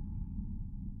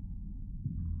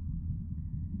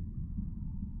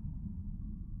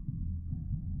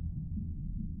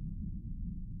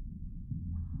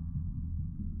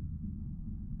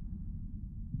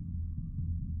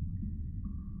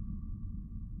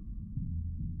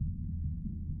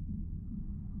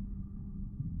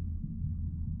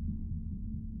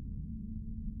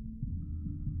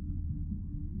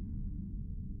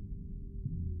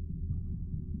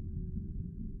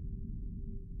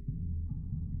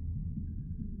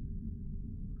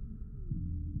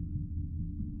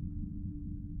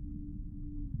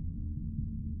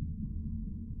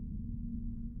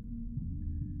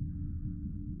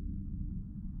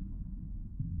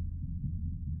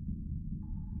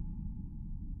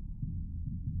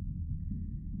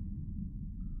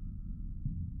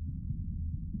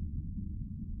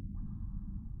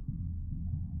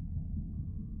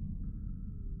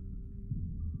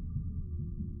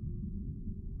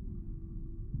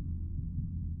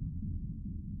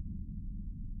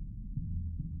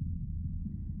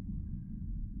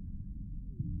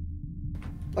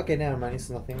 Okay, never mind, it's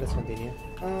nothing, let's continue.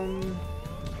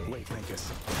 Wait,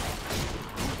 Vegas.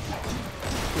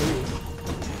 Ooh,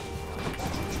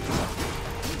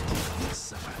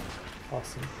 Suffer.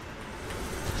 awesome.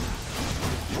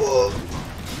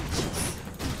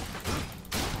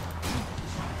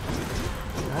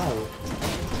 Ow.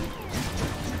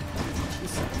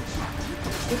 Jesus.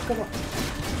 Dude, come on.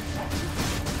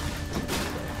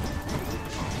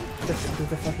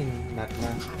 The fucking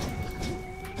magma.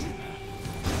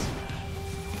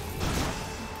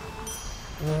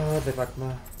 Oh, the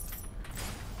magma.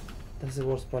 That's the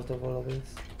worst part of all of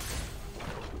this.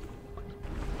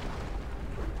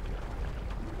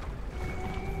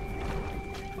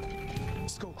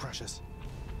 Skull crushes.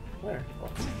 Where? Oh.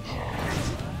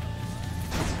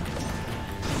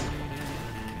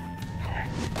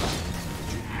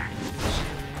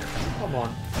 Come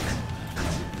on.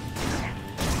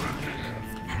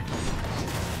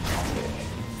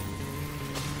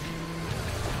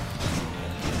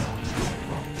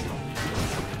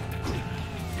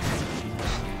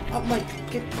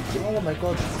 Oh my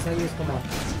god, serious, come on.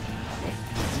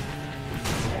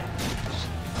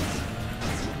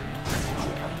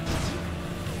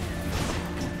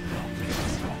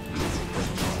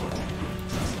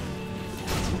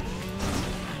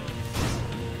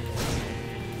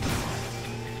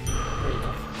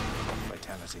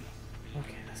 Vitality.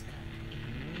 Okay, that's good.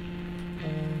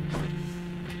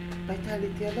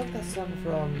 Vitality, I love that song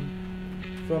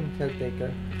from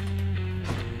Helltaker.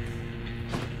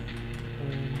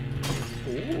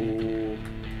 Ooh.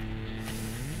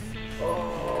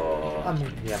 Oh, I'm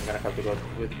gonna have to go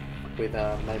with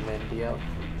my main DL.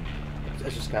 I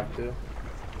just have to.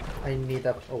 I need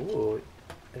a. Oh,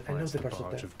 I know That's the the person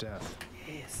barge there. of death.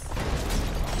 Yes.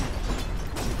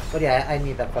 But yeah, I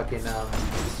need a fucking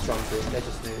strong boot. I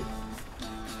just need.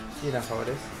 You know how it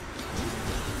is.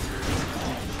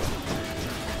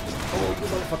 Oh, you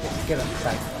motherfucker! Get up,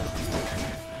 back.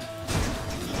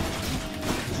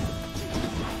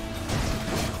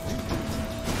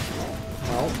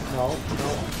 No.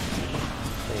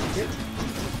 Thank you.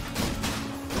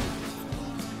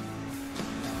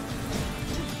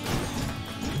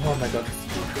 Oh my god.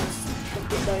 Have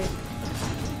to die.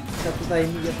 Have to die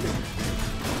immediately.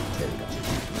 There we go.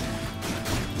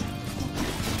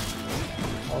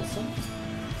 Awesome.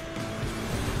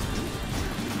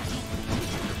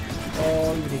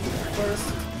 Oh, you need to go first.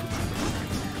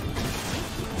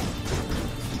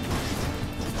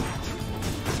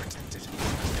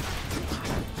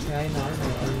 Yeah, I know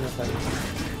that.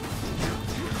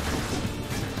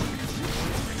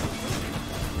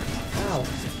 Ow.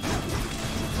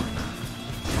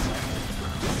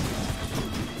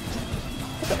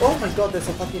 Oh my god, there's a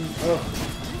fucking... Ugh.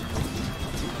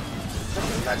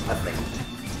 Fucking magma thing.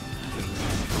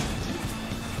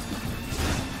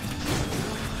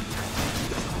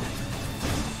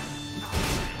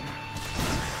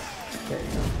 There you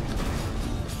go.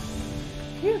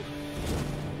 Phew.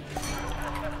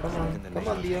 Come on, In the come name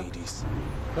on, of Dio. Hades.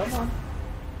 Come on.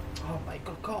 Oh my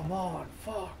god, come on,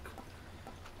 fuck.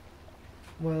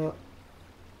 Well,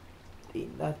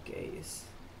 in that case,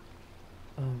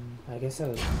 I guess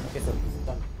I'll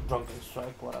done drunken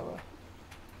strike, whatever.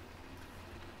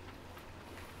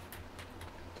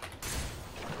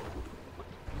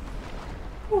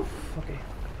 Oof, okay.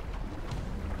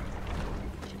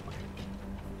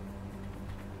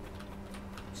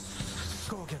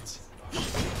 Gorgons.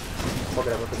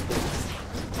 Forget about this thing.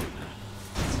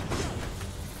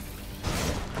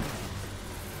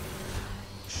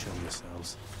 Show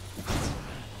yourselves.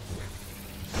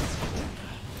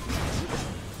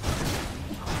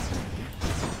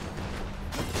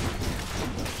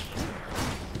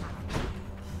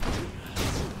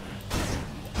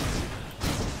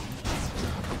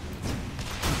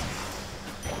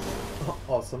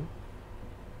 Awesome.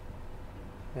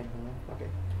 Hang on, okay.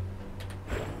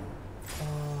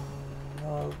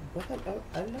 But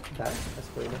I love that. That's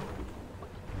pretty good.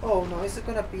 Oh no, is it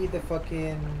gonna be the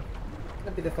fucking...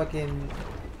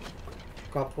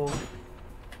 couple?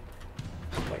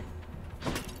 Wait.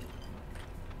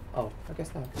 Oh, I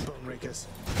guess not. Bone rakers.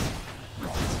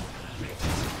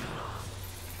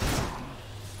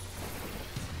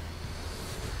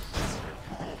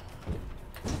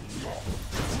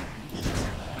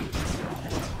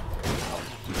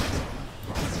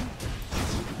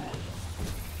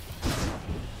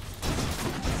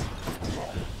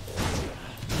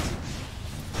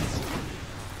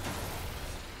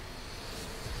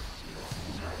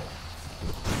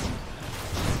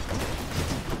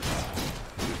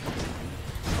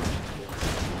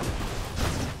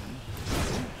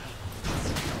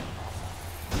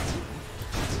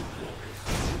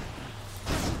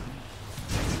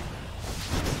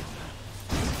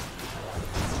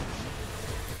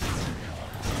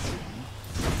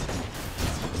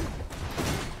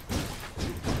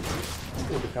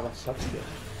 Oh, they have a shot here.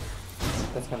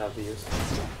 That's gonna be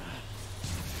useful.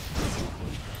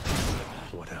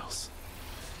 What else?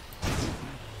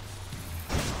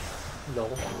 No.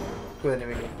 Couldn't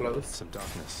even get close. Some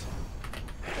darkness.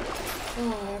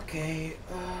 Oh, okay.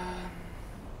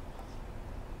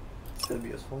 It's gonna be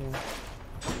useful.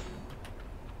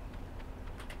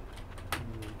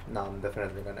 No, I'm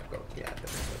definitely gonna go. Yeah,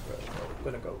 definitely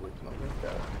gonna go with moment.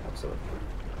 Absolutely.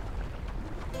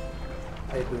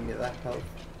 I do need that help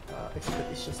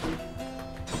expeditiously.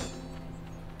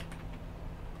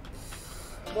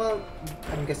 Well,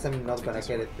 I guess I'm not gonna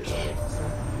get it this way. So.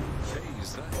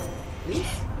 Phase that.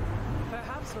 Please?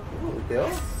 Perhaps Ooh, Bill?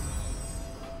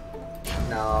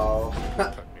 No.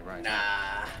 Put me right.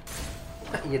 Nah.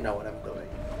 You know what I'm doing.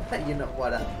 You know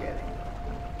what I'm getting.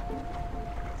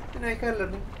 You know, I can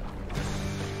learn.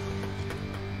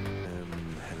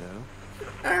 Hello?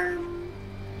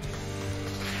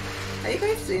 Are you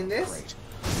guys seeing this? Great.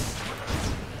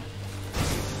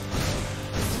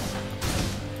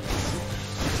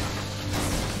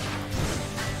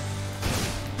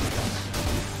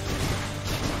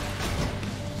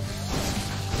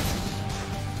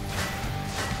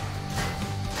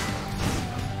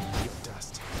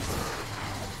 Dust.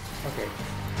 Okay.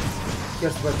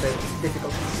 Here's what the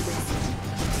difficult thing is.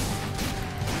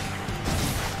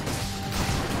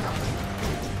 No.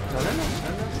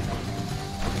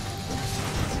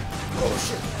 Oh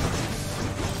shit.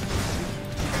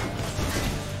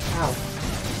 Ow.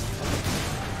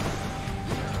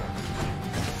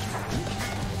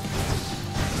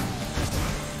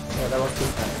 Oh, that was too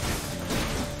fast.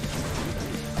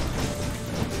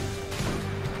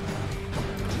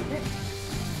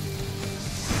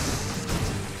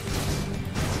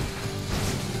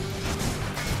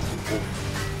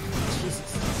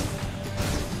 Jesus.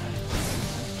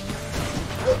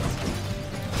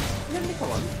 Let me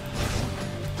come on.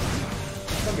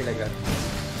 Don't be like that.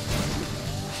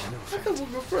 I thought we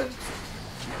were friends.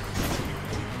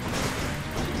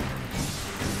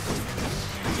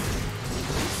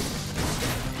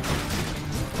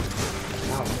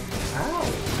 Ow. Ow.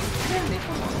 Let me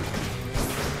come on.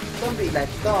 Don't be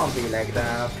like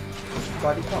that.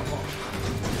 Buddy, come on.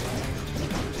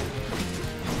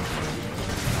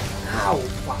 Ow.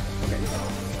 Fuck. Okay.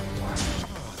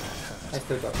 I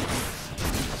still got it.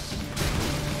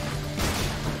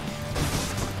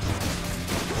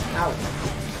 Ow.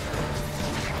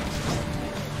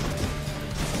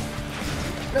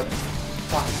 Nope.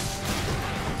 Fuck.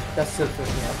 That still took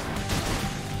me up.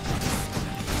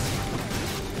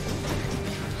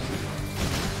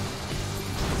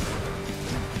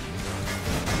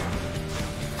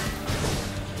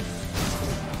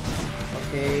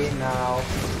 Okay, now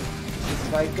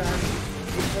if I can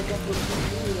put some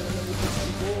food and then we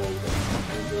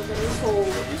can go.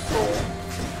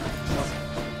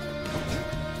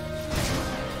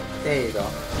 There you go.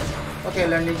 Okay,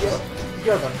 learning,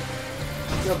 you're done.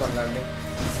 You're done learning.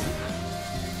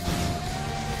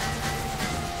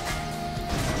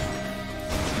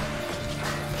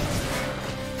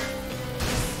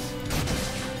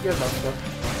 You're done, sir.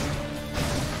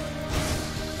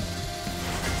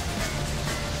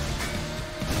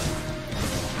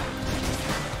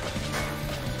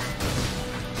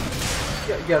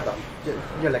 You're done.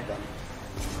 You're like done.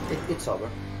 It's over.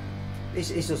 It's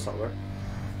just over.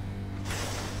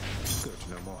 Good,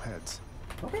 no more heads.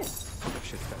 Okay.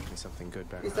 Should fetch me something good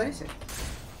back It's home. easy.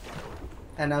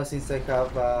 And now since I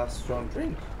have a strong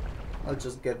drink, I'll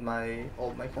just get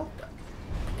all my health back.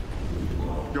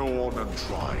 Go on and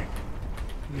try.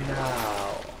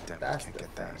 Now Damn, that's can't the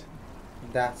get thing. that.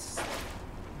 That's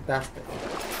the thing.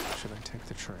 Should I take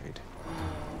the trade?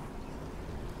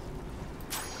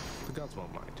 The gods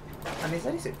won't mind. And it's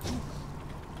that easy.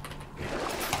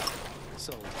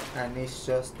 Sold. And it's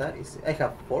just that easy. I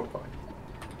have 4 coins.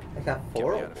 I have Get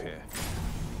 4. me out of here.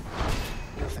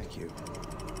 Thank you.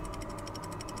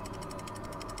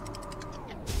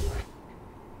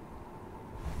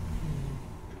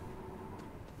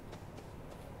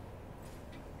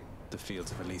 The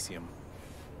fields of Elysium.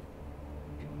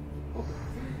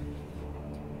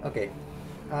 Okay.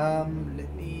 Let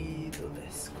me do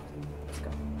this. Let's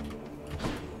go.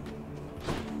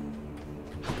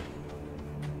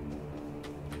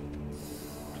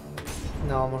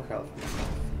 No more health.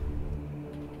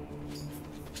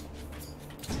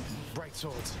 Bright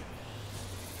swords.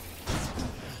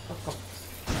 Oh, come.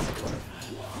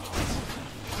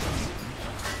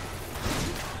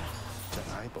 That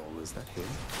eyeball, is that him?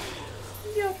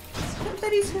 Yeah,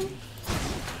 that is him.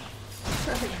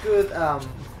 Good,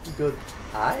 good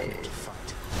eye.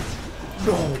 Fight.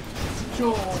 No!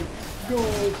 No! No!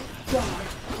 Die!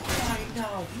 Die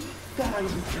now! Die!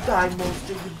 Die,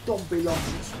 monster! You don't belong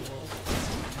in this world.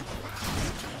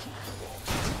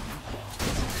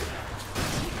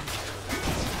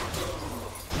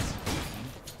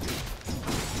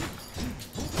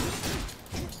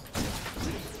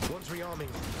 One's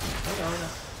rearming. I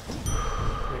know.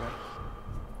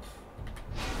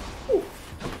 Ooh.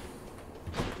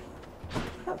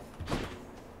 Health.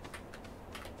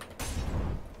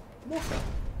 More health.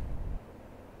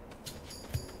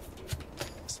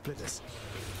 Splitters.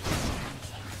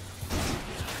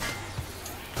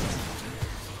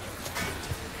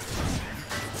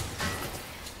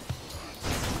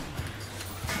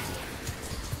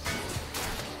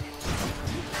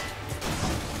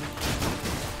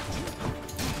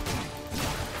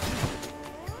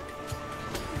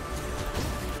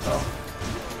 Oh.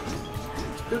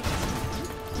 Look.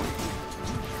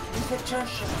 It's a chair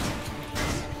shot.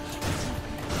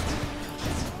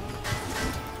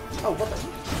 Oh, what the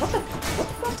fuck?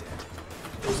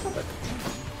 Oh, stop it.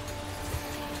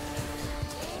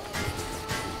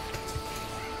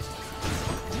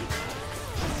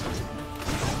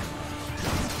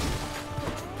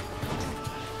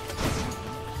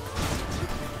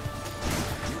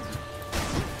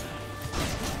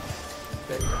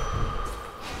 There you go.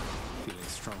 Feeling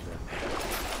stronger.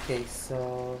 Okay,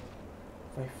 so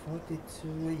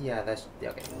 542. Yeah, that's yeah,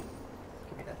 okay.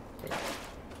 Give me that.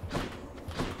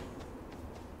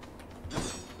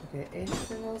 Okay,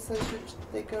 anything else I should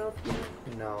take care of here?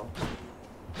 No.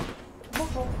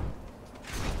 Okay,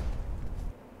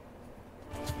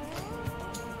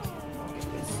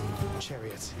 let's see.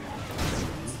 Chariot.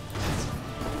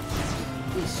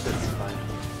 This should be fine.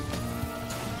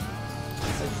 I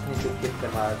just need to get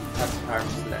them at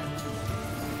arm's length.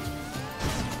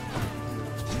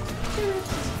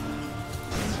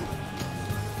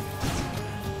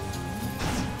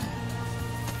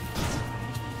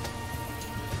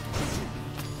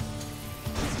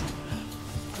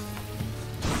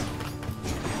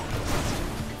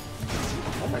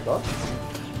 Oh my god.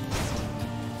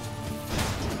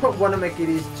 One of my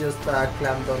kitties just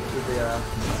clammed onto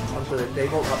the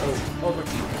table. Oh, over.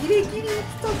 Kitty,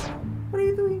 stop! What are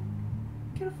you doing?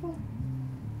 Careful.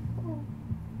 Oh.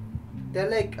 They're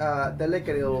like a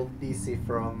little dizzy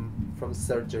from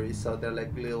surgery, so they're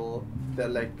like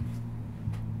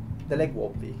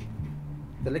wobbly.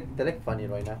 They're like funny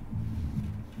right now.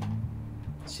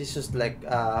 She's just like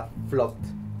flopped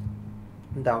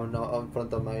down on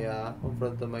front of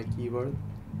my keyboard.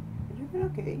 Are you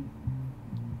okay?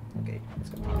 Okay, let's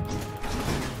go.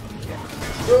 Yeah.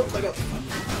 Oh my god!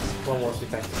 One more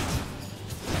defense.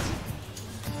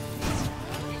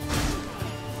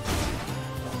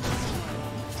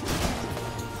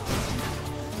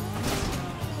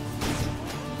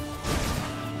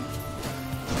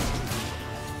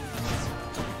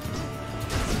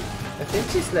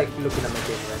 think she's like looking at my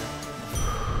game right now.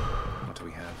 What do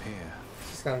we have here?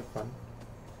 She's kind of fun.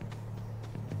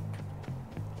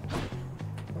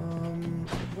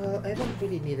 Well, I don't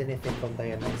really need anything from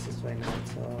Dionysus right now,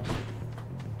 so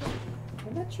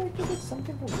I'm not sure to get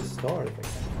something from the store if I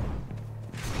can.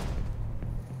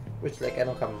 Which, like, I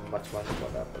don't have much money for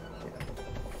that, but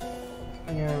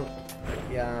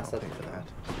yeah, something for that.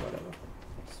 Whatever,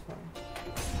 it's fine.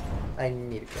 I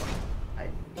need to go.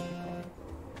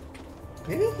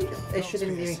 Maybe I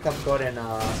shouldn't even have gotten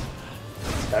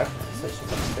darkness. I should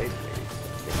have stayed maybe.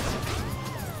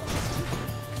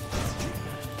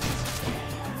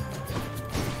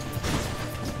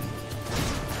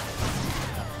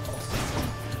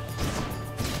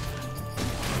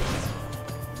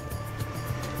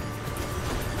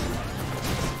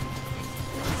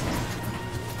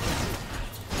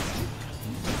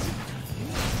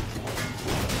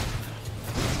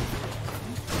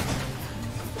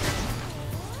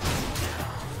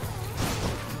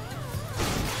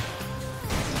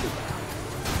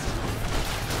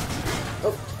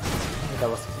 That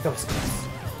was close.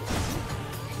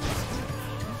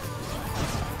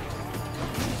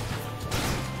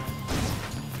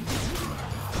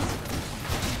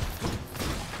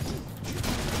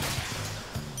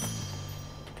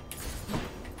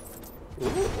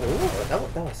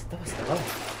 That was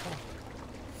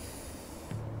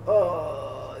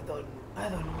oh, I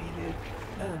don't need it.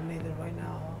 I don't need it right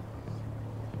now.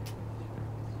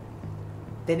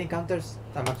 10 encounters.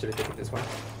 I'm actually taking this one.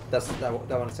 That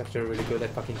one's actually really good. I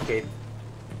fucking hate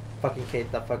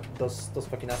those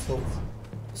fucking assholes.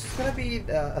 This is gonna be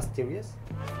Asterius?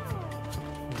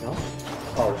 No?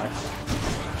 Oh, actually.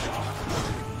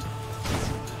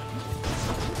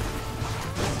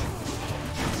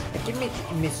 I keep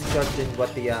misjudging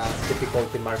what the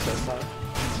difficulty markers are.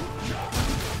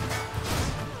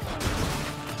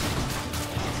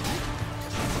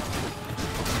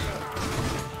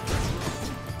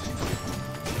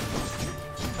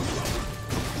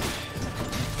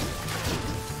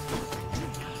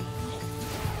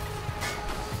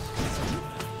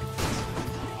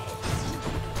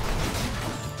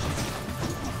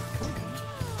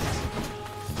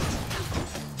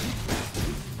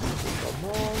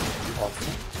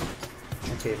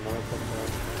 Okay, more from more.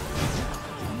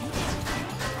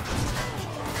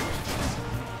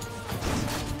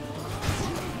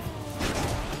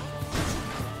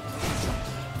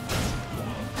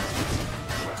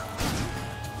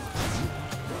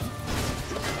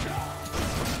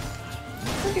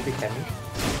 Look at the camera.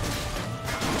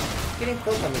 Getting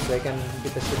close on me so I can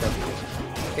get the shit out of you.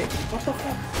 Okay, what the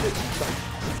fuck? Dude, stop.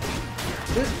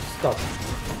 Dude, stop.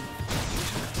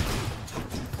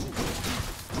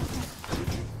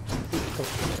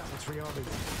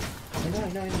 I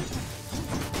know.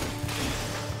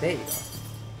 There you go.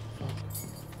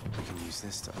 We can use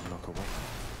this to unlock a weapon.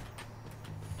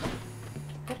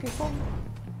 Okay, fine.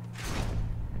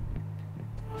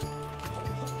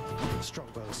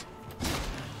 Strongbows.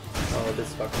 Oh,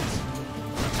 this fuckers.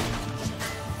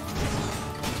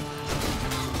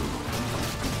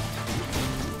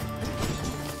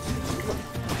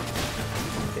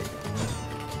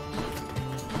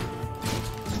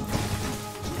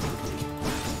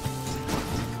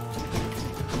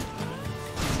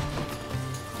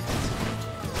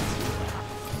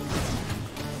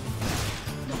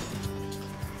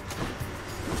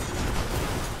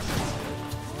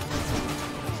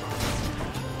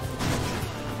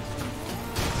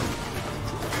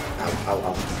 Ow.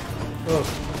 Oh.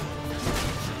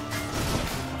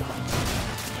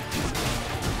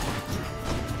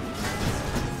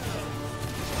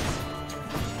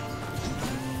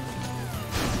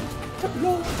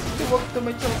 No, they walked to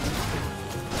my job.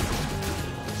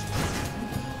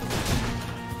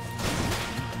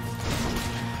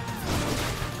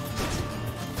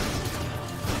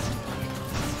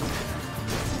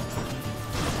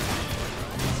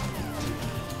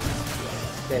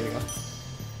 There we go.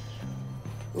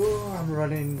 Oh, I'm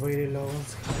running really low.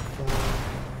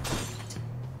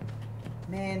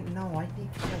 Man, no, I need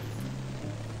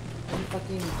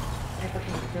fucking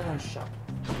clearance shop.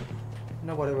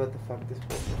 No, whatever the fuck this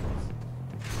bullshit is.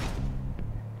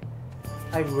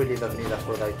 I really don't need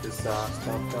Aphrodite's stuff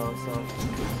though, so.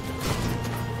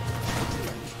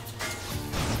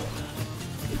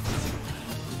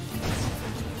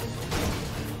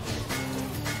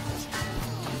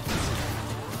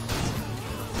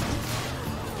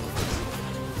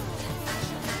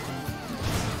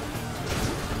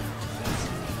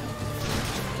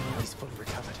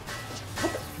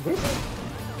 Really?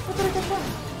 What did I get wrong?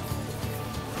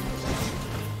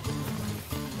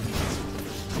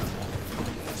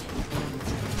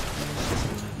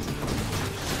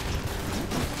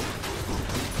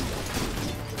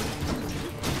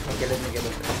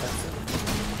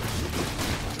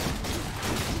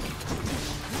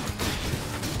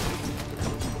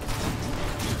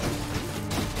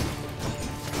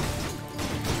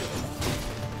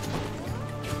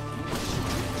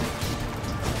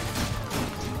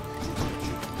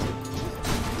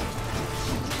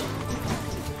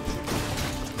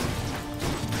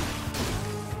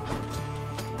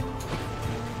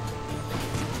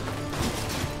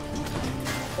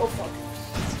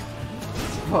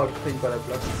 Oh, think what I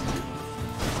blocked.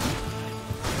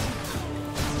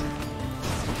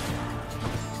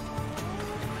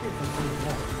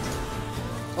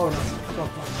 Oh no, stop.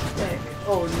 Damn it.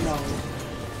 Oh no.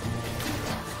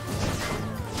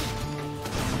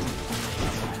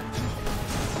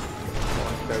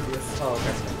 Oh, there it is. Oh,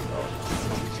 okay.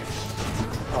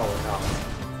 Oh no.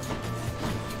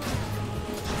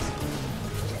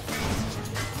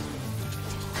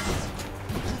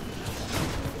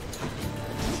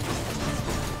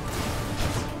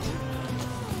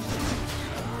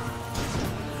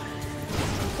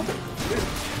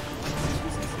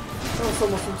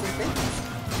 Almost interesting.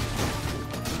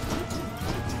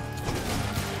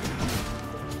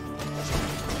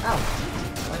 Ow!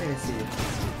 I didn't even see you.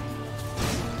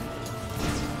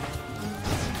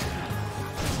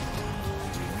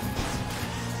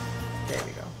 There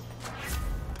we go.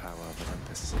 Power of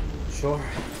Olympus. Sure.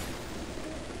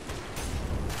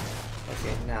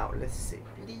 Okay, now let's see.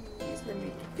 Please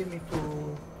give me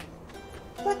full.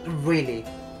 What really?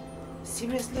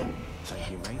 Seriously? Thank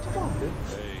you, mate. Come on, dude.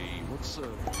 Hey, what's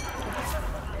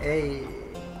Hey.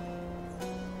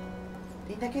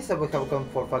 In that case, I would have gone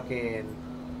for fucking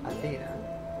Athena.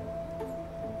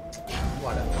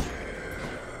 Whatever.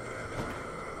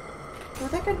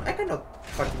 Dude, I cannot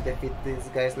fucking defeat these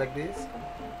guys like this.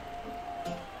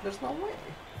 There's no way.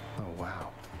 Oh,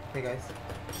 wow. Hey guys.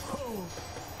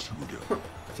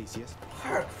 Theseus?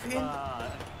 Hark, Finn.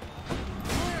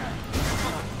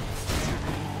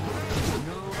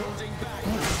 no holding back?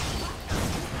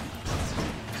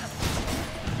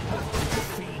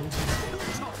 Fiend, who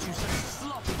taught you such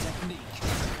sloppy technique?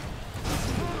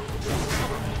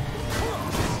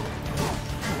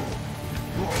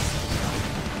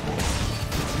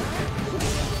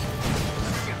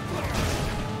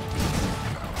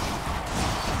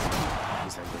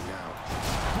 He's angry now.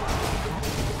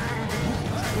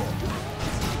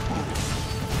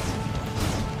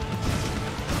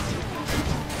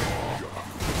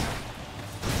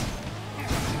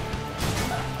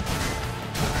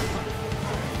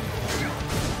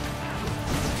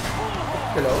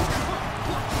 Hello.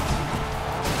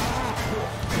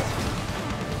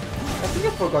 I think I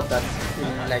forgot that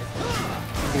in like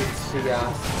this year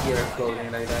of clothing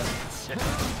like that. I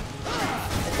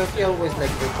thought he always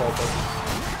like recall but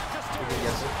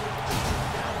yes.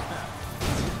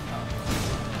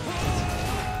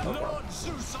 Lord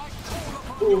Zeus, I call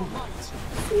upon Ooh. your might.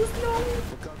 Please no!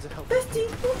 For God's help. Bestie,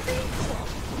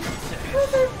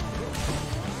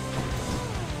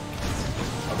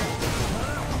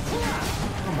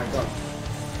 oh my god.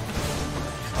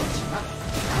 Oh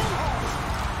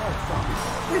fuck.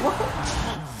 Wait, what?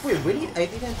 Wait, really? I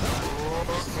didn't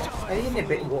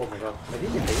evade. Oh my god. I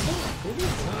didn't evade them? Really?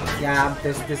 Yeah,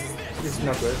 this is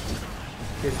not good.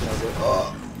 This is not good.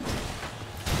 Oh.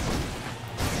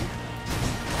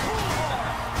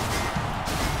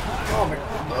 Oh my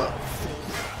god.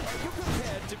 You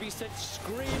prepared to be sent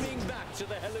screaming back to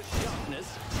the hellish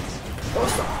darkness? Oh,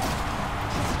 stop.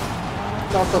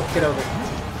 No, stop. Get over.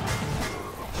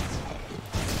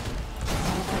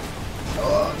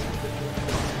 Oh.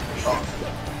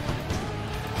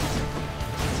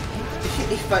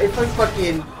 If I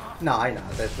fucking no, I know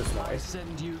that's no way.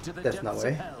 Send you to the There's no depths way.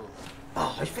 of hell.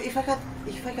 Oh, if I got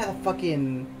a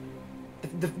fucking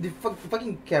the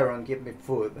fucking Charon give me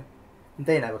food,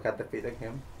 then I would have defeated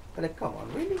him. But like, come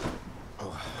on, really?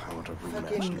 Oh, I want a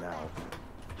Fucking- rematch now.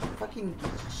 Fucking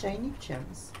shiny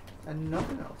gems and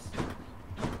nothing else.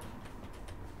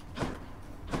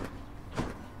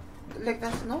 Like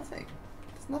that's nothing.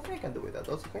 There's nothing I can do with that.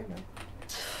 That's okay, man.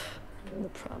 The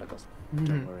prodigals.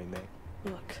 Don't worry, mate.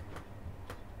 Look,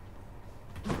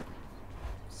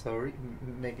 Sorry,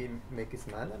 make it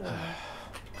smile. I don't know.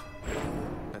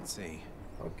 Let's see.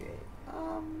 Okay.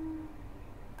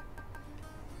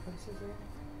 What is his name?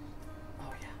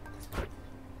 Oh yeah, that's good.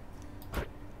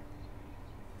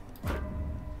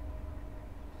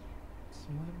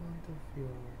 Small amount of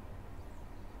your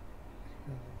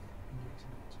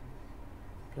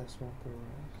 +1 per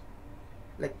rank.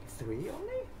 Like 3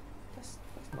 only? That's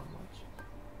not much.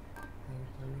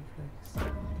 Reflex.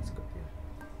 That's good, yeah.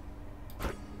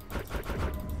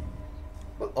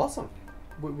 Well, awesome.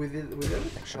 With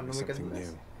everything. Should And be then we can something do this.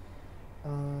 new.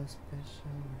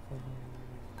 Special.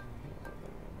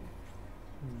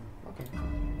 Okay.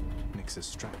 Nix's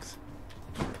strength.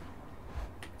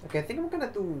 Okay, I think I'm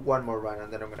gonna do one more run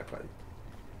and then I'm gonna cut it.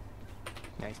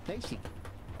 Nice placing.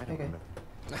 I don't Okay. remember.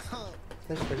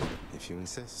 That's pretty. If you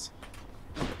insist.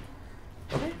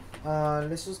 Okay.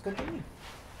 Let's just continue.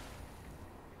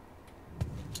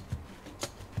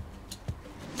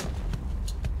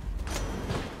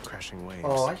 Crashing swirling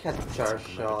waves. Oh, I had It's charge like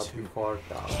shot two. before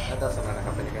that. That doesn't gonna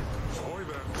happen again.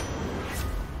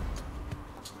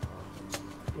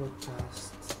 Look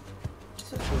past.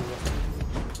 It's a true.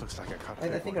 Looks like I caught a I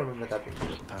big think I one. remember that being.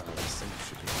 Apparently, the sink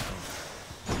should be at home.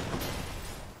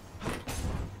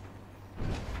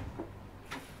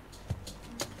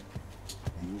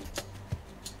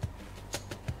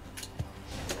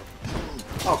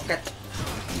 Oh, God.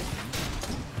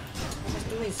 I was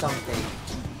doing something.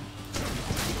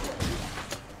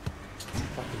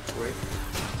 Fucking great.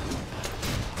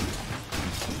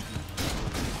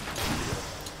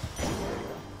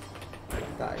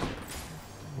 Die.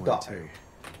 Where Die. to?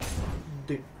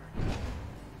 Dude.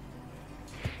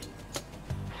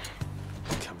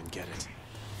 Come and get it.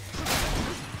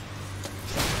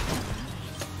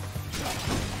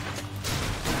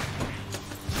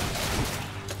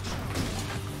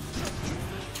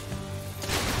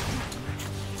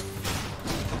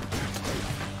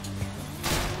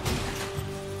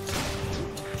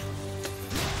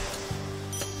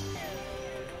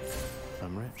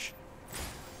 I'm rich.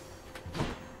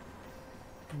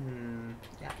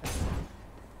 Yeah.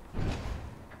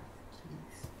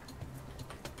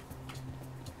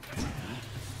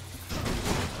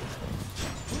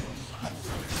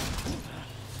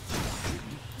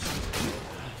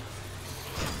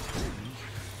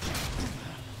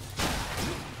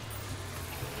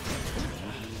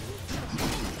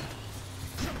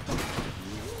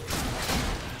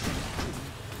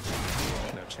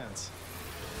 No chance.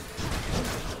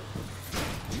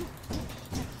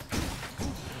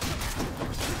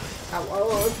 Ow,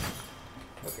 ow, ow.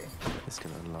 Okay. This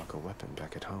can unlock a weapon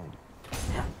back at home.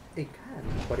 Yeah, it can,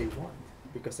 but it won't.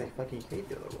 Because I fucking hate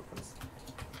the other weapons.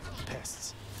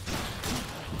 Pests.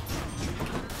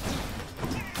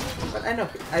 But I know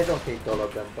I don't hate all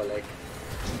of them, but like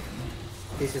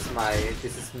this is the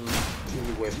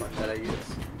weapon that I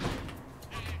use.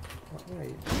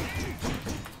 Alright.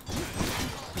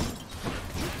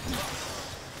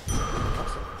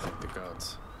 Awesome. Thank the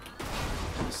gods.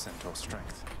 Centaur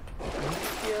strength.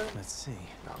 Here. Let's see.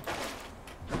 No.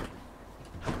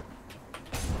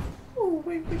 Oh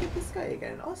wait, we get this guy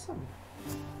again. Awesome.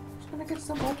 Just gonna get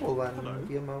some bubble and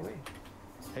be on my way.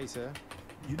 Hey, sir.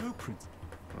 You know, Prince.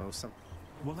 Oh, some.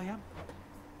 Well, I am.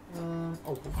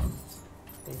 Oh.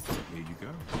 Thanks. Here you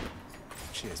go.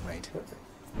 Cheers, mate. Perfect.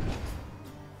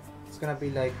 It's gonna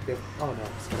be like the. Oh no,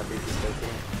 it's gonna be this guy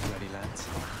here. Ready, lads?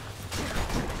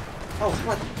 Oh,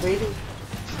 what? Really?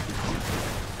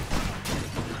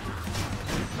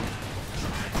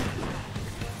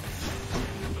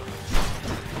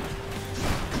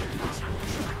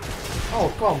 Oh,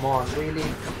 come on, really?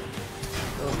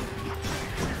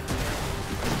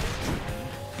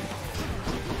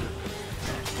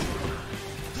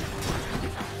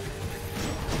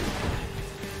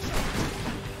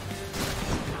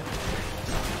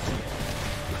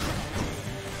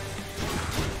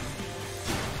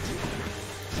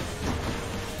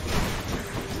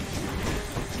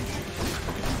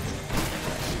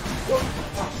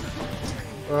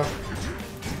 Ugh.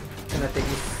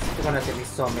 It's gonna take me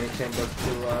so many chambers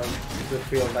to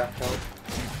feel that health.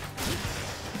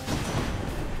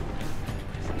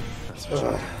 That's what you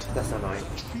Ugh, meant. that's annoying.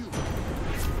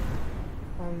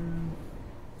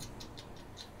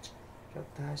 Got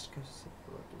dash, cause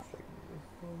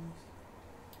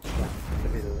yeah,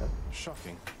 let me do that.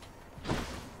 Shocking.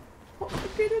 Oh,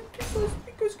 I did it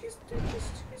because he's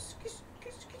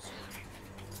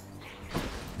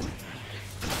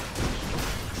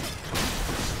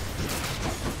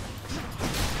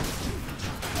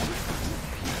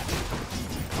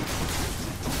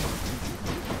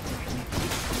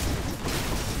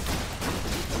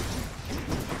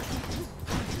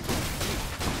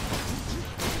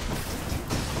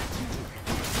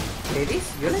Hades?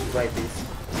 You like write this?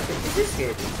 Is this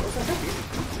Hades? What's that happy?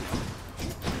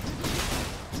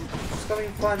 It's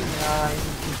having fun in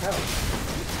hell.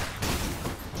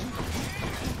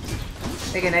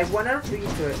 Again, I wanna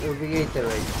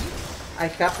reiterate. I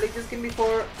have played this game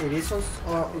before. It is on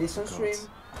stream,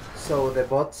 so the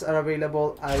bots are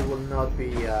available. I will not be.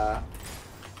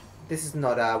 This is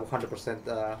not a 100%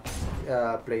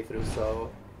 playthrough, so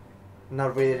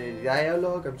not reading any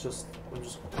dialogue. I'm just playing.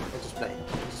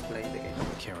 I'm just playing the game.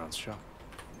 Kieran's shot.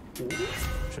 Ooh.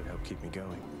 Should help keep me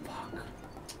going. Fuck.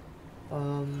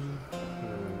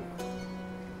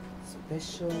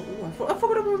 Special. Ooh, I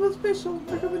forgot about special.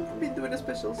 I haven't been doing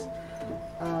specials.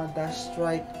 Dash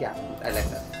strike. Yeah, I like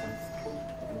that.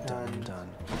 And Done.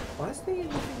 honestly,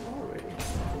 nothing more really.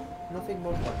 Nothing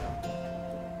more for now.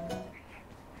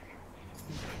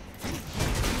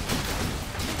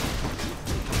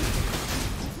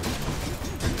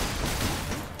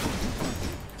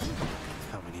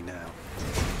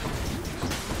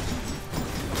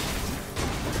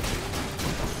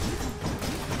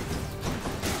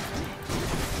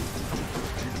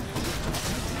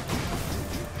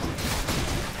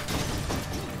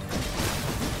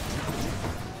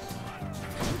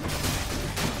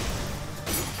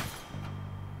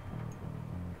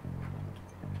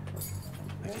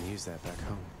 use that back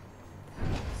home.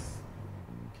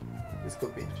 This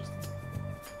could be interesting.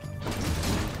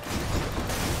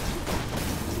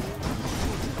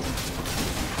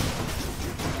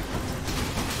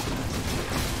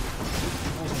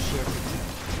 Oh shit.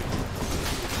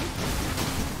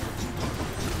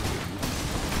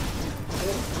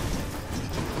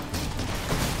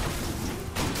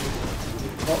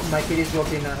 Oh, my kid is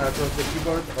walking across the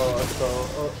keyboard.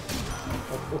 Oh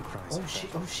shit!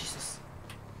 Oh Jesus!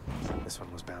 This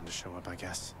one was bound to show up, I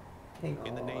guess. Hang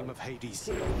In the on. name of Hades,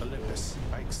 Olympus,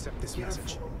 I accept this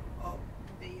message. Oh,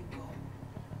 there you go.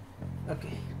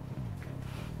 Okay.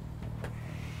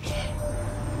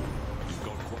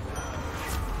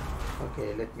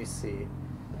 Okay, let me see.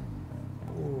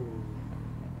 Ooh.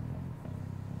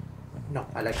 No,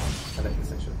 I like this. I like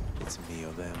this actually. It's me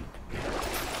or them.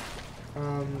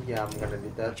 Yeah, I'm gonna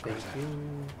need that. Thank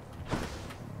you.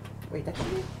 Wait,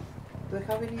 actually, do I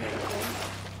have any?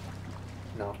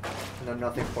 No,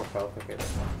 nothing for health. Okay,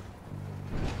 that's fine.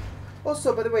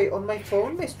 Also, by the way, on my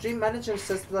phone, my stream manager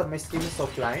says that my stream is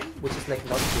offline, which is like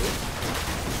not good.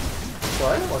 So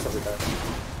I don't know what's up with that.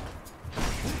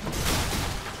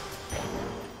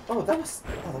 Oh, that was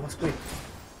quick.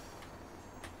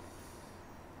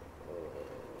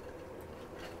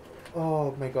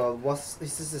 Oh my god, is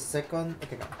this the second?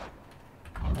 Okay,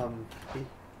 no.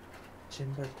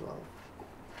 Chamber 12.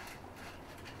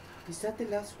 Is that the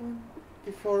last one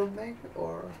before Meg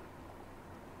or?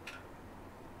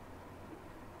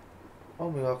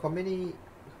 Oh my god, how many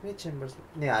chambers?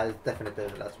 Yeah, it's definitely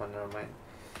the last one. Never mind.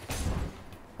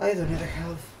 I don't need a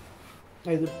health.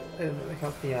 I don't need a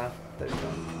health. Yeah, there we go.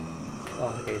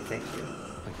 Oh, okay, thank you.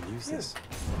 I can use this.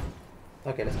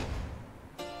 Okay, let's go.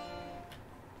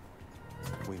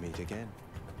 We meet again.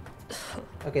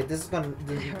 Okay, this is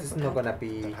not gonna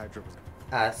be That Hydra was...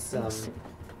 as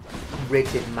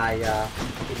rigged in my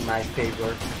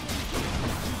favor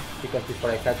because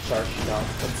before I had charged up,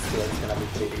 but still it's gonna be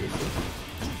pretty easy.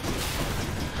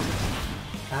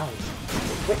 Ow!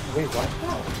 Wait, what?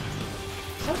 How?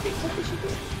 What did she do?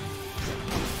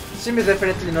 Sim is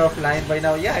definitely not offline by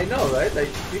now. Yeah, I know, right? Like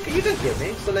you can hear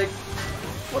me. So like,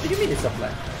 what do you mean it's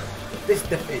offline? This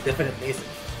definitely isn't.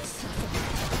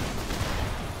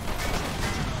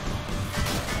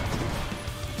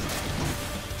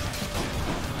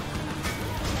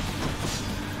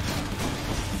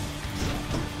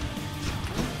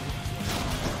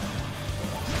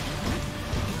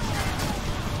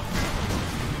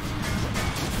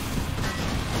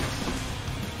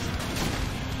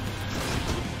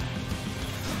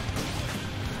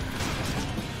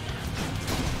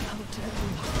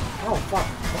 Oh fuck.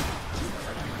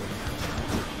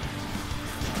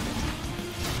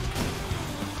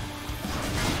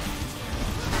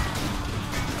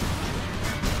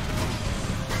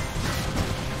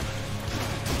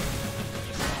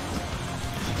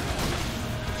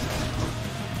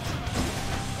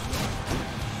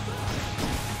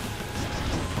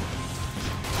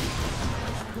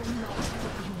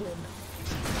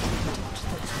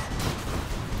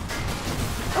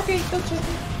 Okay, don't shoot me.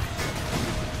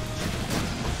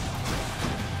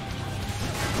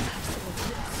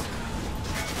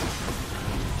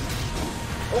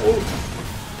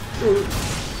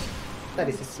 That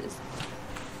is it.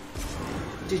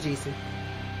 GG's.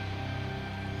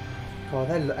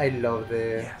 God, I love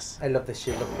the I love the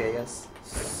Shield of Chaos.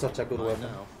 Such a good weapon.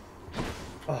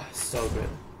 Oh, so good.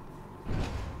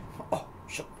 Oh,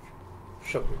 so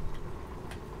good.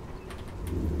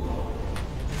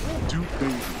 Do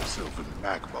bathe yourself in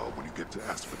magma when you get to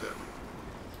ask for them.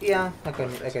 Yeah, I can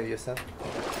use that.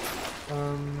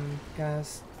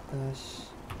 Cast dash.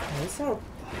 These are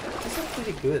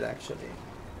pretty good actually.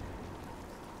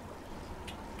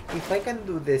 If I can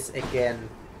do this again,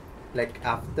 like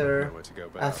after Nowhere to go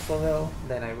back. Asphodel,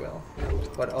 then I will.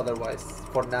 But otherwise,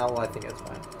 for now, I think it's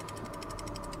fine.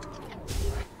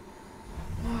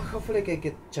 Oh, hopefully I can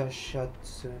get just shot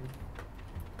soon.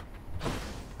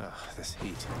 Ugh, this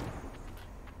heat.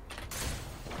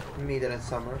 Middle and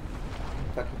summer.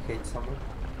 Fucking hate summer.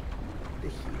 The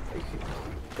heat, I hate the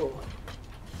heat. Oh.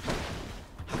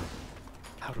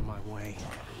 Out of my way.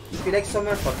 If you like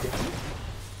summer, fuck it.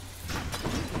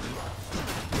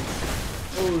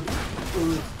 Oh.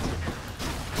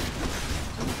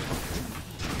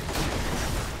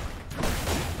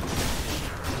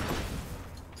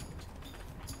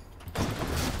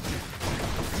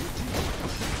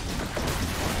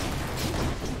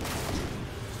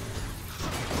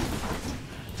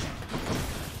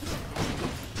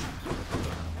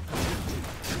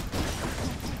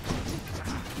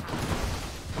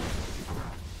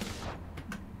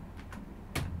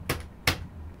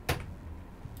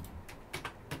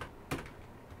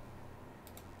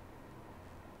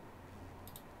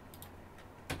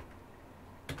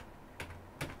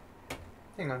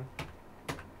 Hang on.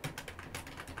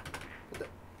 What the?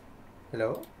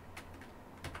 Hello?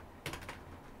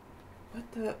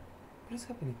 What the? What is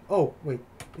happening? Oh, wait.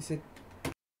 Is it?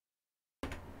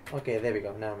 Okay, there we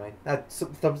go. Never mind.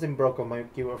 Something broke on my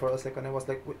keyboard for a second. I was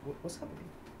like, what's happening?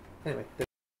 Anyway.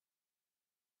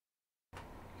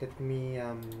 Let me,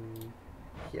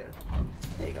 here.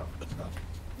 There you go.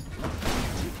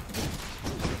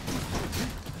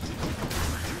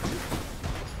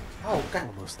 Oh, God.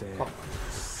 Almost there. Oh.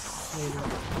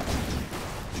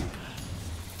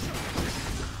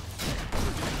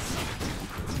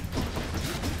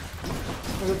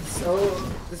 Oh,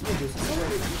 this video is so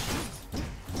delicious.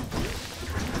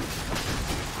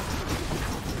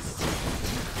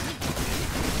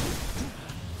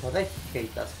 Oh, I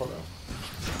hate that photo.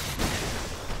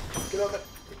 Get over there.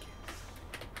 Thank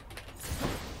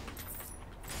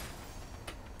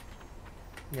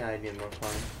you. Yeah, I need more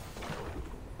time.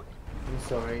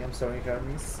 I'm sorry,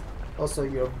 Hermes. Also,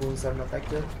 your wounds are not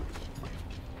active.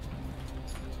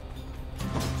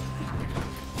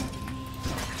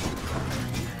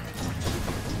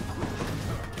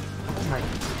 Oh my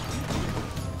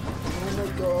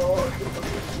god.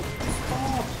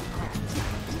 Stop.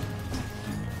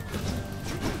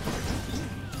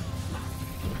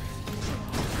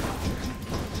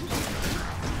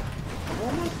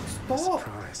 Oh my, stop.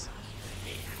 Surprise.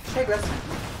 Hey, Glass.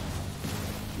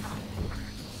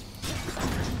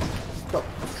 Stop.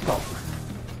 Stop.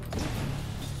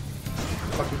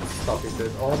 Fucking stop it,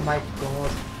 dude. Oh my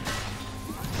god.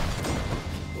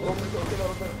 Oh my god, get out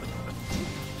of there.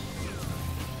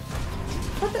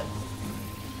 What the?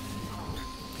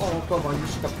 Oh, come on, you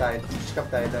should have died. You should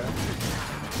have died there.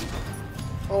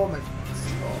 Oh my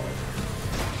god.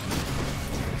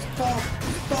 Stop.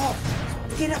 Stop.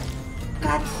 Get up.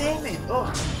 God damn it. Oh.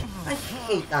 I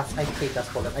hate us. I hate us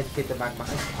for them. I hate the magma.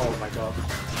 Oh my god.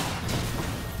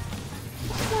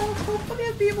 Well, hopefully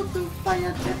I'll be able to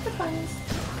fire the fires.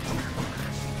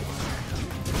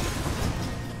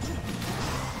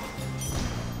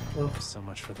 Oh. So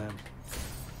much for them.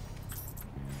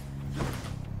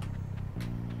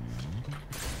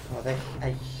 Oh,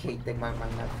 I hate the magma.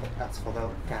 That's for the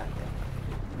god.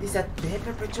 Is that dead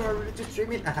perpetual religious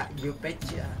streaming? You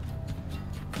betcha.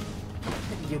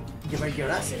 You bet your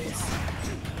ass it is.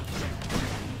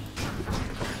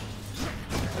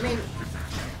 I mean,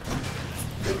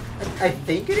 I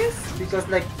think it is because,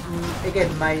 like,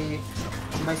 again,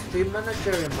 my stream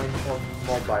manager and my on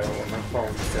mobile or my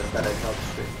phone says that I'm not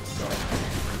streaming, so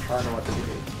I don't know what to do.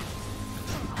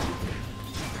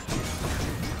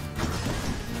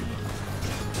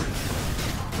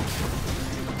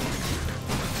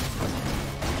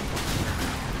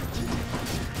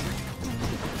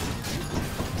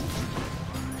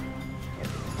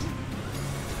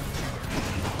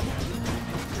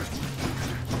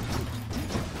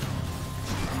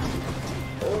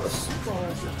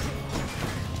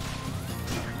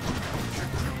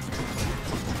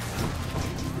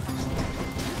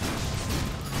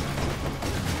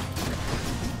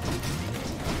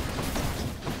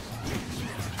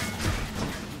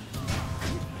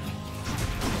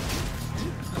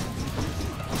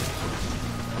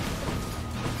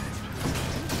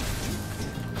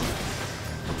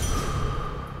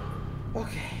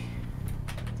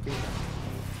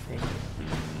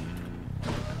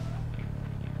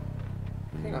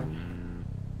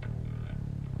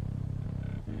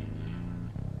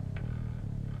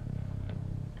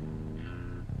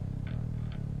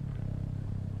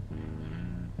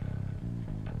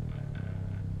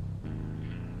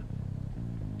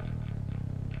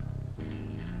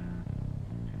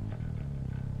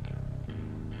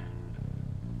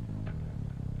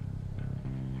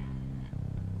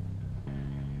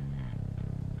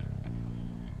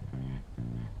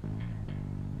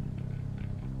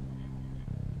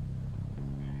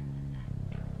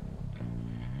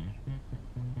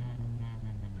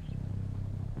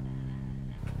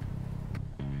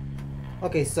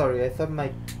 Okay, sorry, I thought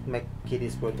my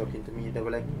kitties were talking to me. They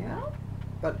were like, meow?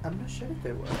 But I'm not sure if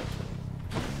they were actually.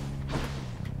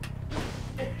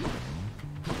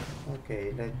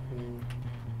 Okay, let me...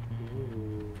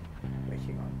 Ooh. Wait,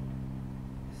 hang on.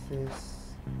 This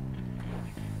is...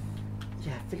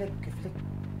 Yeah, I feel like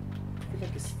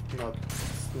it's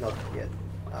not yet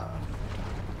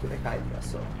to the Hydra,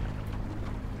 so...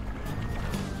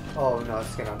 Oh no,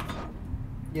 hang on.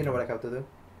 You know what I have to do?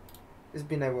 It's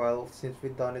been a while since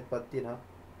we've done it, but you know,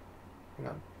 hang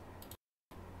on.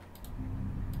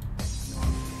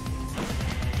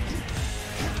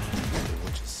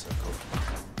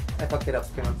 I fucked it up,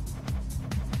 hang on.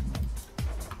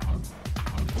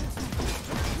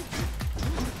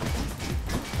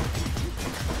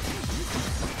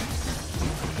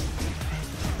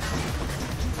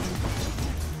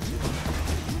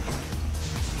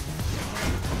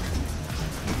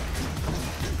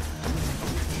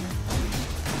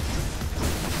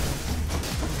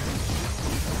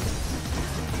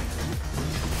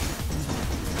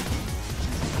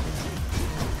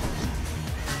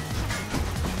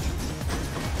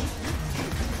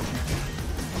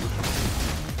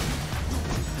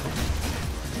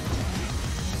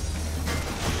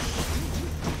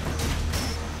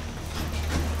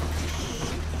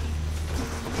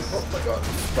 god,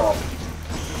 stop.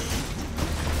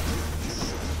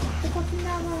 The fucking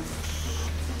lava.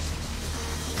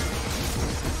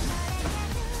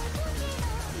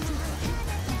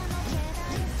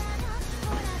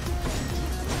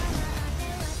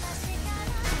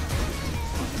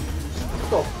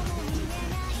 Stop.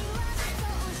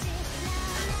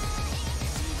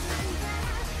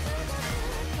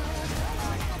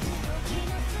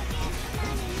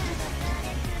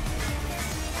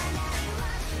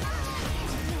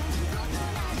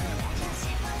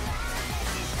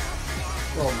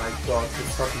 Oh my god,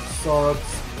 this fucking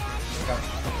sucks.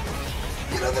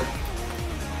 Get out of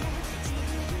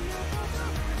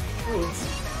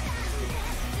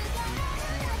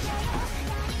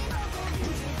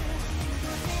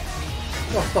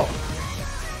No, stop.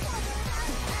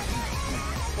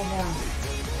 Come on.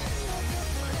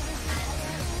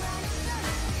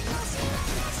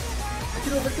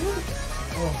 Get over, get over.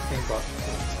 Oh, thank god.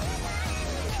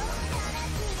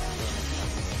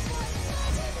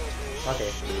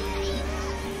 Okay.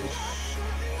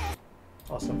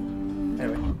 Awesome.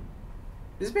 Anyway.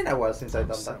 It's been a while since I've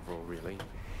done that. Several, really.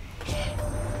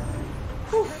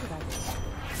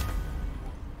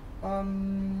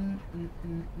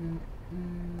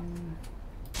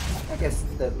 I guess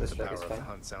that The was power that is of the fine.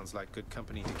 hunt sounds like good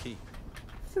company to keep.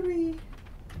 3.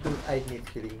 Dude, I need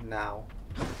healing now.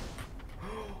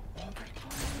 Oh my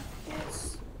god.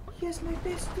 Yes. Yes, my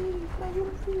bestie. My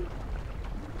Yuffie.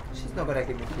 She's not gonna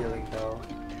give me healing though.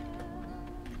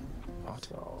 What?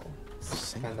 So,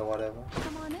 Sing? kinda whatever.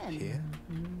 Come on in. Here?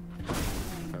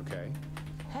 Okay.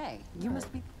 Hey, you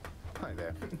must be. Hi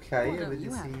there. Okay, What let do you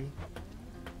me have? see.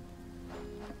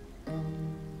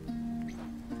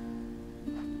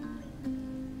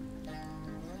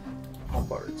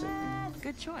 Operative.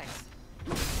 Good choice.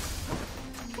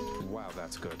 Wow,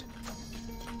 that's good.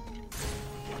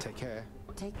 Take care.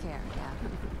 Take care, yeah.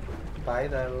 Bye,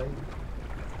 darling.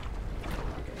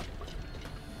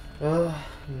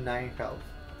 Nine health.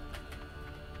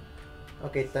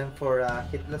 Okay, time for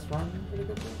hitless one. Really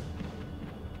good one.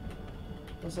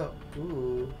 What's up?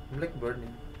 Ooh, I'm like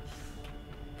burning.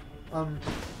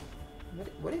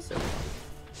 What is it?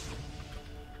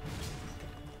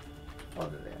 Oh,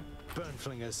 there. Burn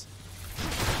flingers.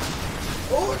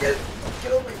 Oh, get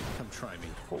over me! Come try me.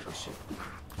 Holy shit.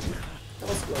 That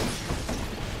was close.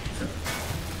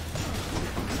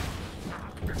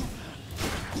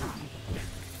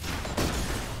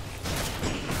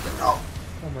 No!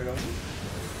 Oh my god.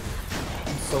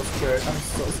 I'm so scared. I'm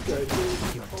so scared,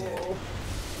 dude. You're dead. Oh.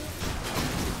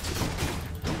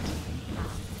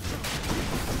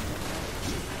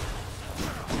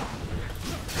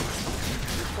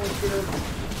 Oh, dude.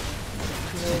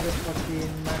 No, the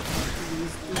fucking magma,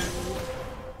 please,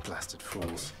 dude. Blasted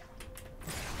fools.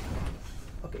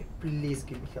 Okay, please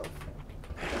give me help.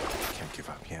 Can't give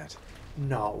up yet.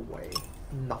 No way.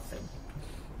 Nothing.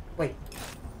 Wait.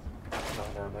 No,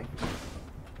 never mind.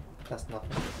 That's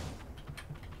nothing.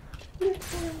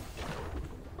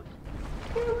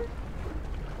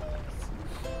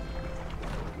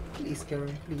 Please,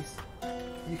 Karen, please.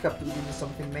 You have to give me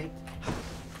something, mate.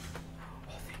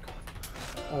 Oh, thank God.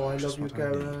 Oh, I love Just you, what I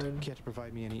need. Karen. Care to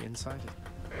provide me any insight?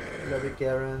 Love you,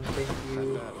 Karen. Thank Not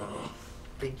you. bad, huh?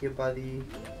 Thank you, buddy.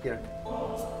 Here.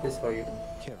 This for you.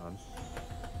 Kieran.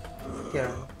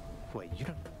 Karen. Wait, you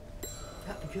don't...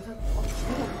 You don't... Oh,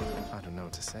 you don't mean... I don't know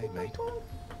what to say, mate.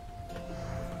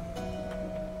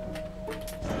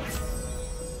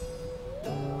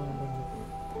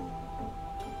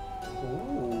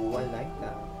 Ooh, I like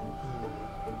that.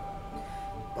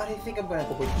 But I think I'm gonna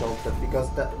go with Jolted because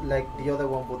the other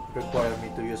one would require me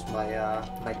to use my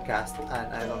my cast,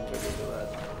 and I don't really do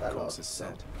that a lot. Course is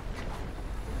set.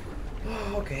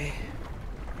 Okay.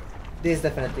 This is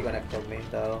definitely gonna kill me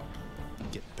though.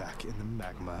 Get back in the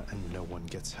magma and no one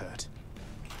gets hurt.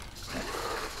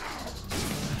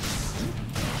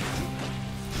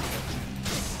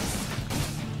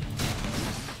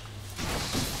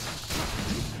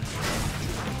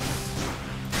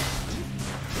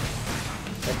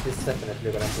 That is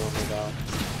definitely gonna kill me though.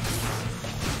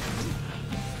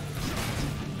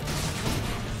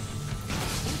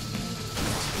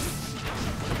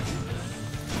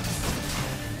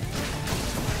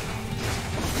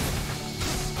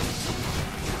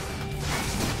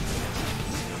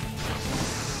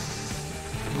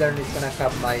 Learn is gonna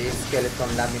have my skeleton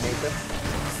laminated.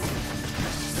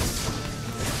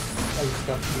 I just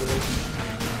can't feel it.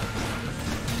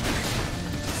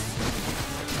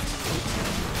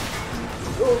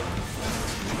 Oh.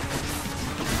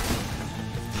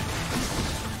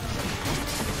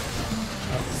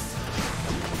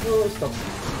 Oh, stop.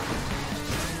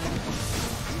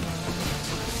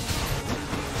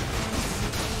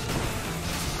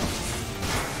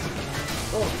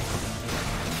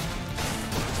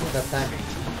 timing.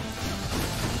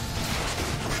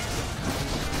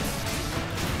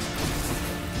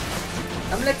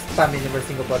 I'm like spamming every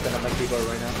single button on my keyboard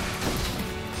right now.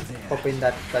 Hoping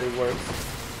that it works.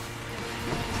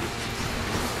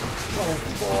 Oh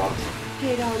fuck!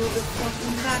 Get out of the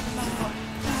fucking magma!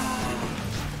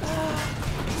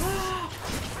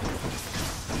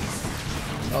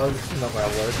 Oh, this is not gonna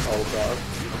work. Oh god.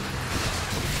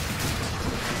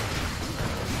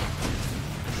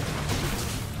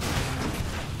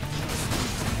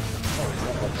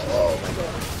 Oh my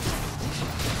god.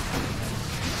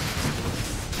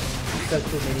 Got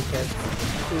too many cats.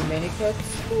 Too many cats.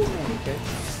 Too many cats.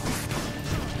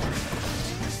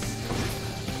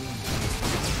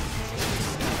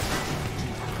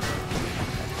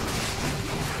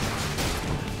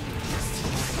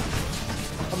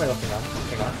 Oh my god, hang on.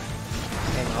 Hang on.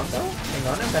 Hang on though. Hang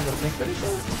on, I'm kind of synchronous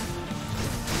though.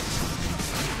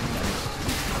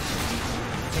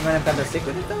 Hang on, I'm kind of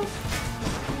synchronous though.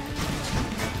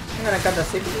 Hang on, I'm kind of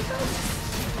synchronous though.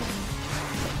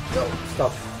 No,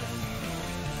 stop.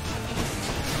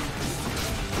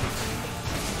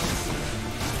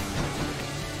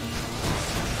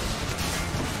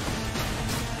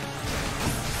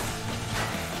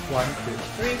 One, two,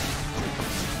 three.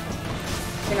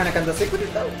 Hang on, I can't just with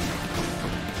it though.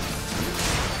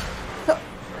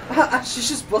 And she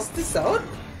just busts this out?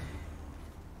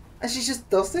 And she just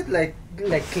does it like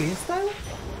clean style?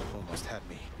 Almost had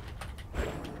me.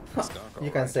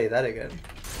 You can say that again.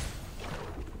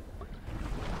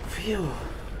 Phew.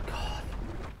 God.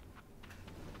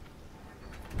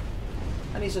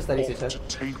 And it's just that easy, To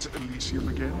taint Elysium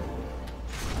again?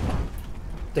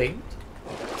 Taint?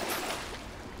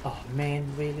 Oh man,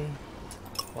 really?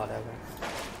 Whatever.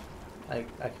 I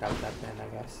have that man, I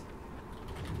guess.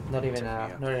 Not even a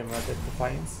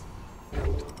defiance.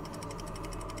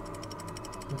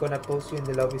 I'm gonna post you in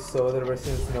the lobby so other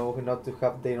residents know not to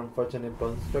have their unfortunate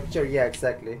bone structure. Yeah,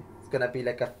 exactly. It's gonna be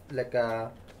like a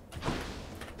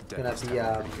gonna be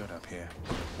good up here.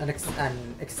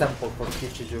 an example for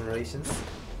future generations.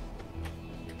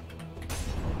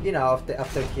 You know,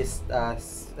 after he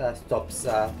stops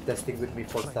testing with me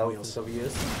for thousands of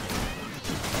years.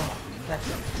 Oh, that's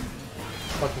it.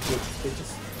 Fucking good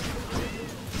bitches.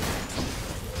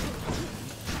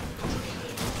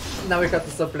 Now we have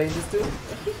to stop playing this too.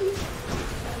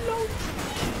 No.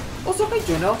 Also, hi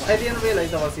Juno. I didn't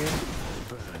realize that was you.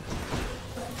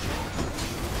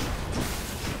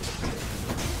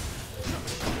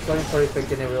 Sorry for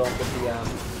affecting everyone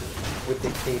with the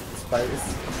cave spiders.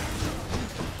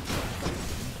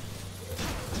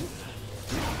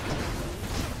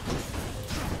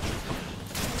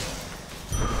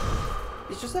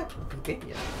 It's just that game,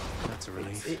 yeah. That's a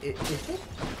relief. Is it?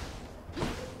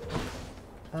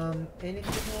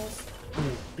 Anything else?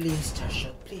 Ooh, please,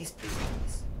 Joshua, please.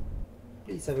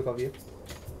 Please, have a copy.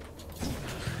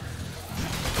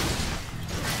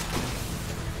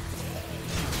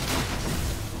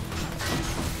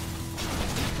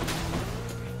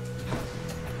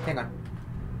 Hang on.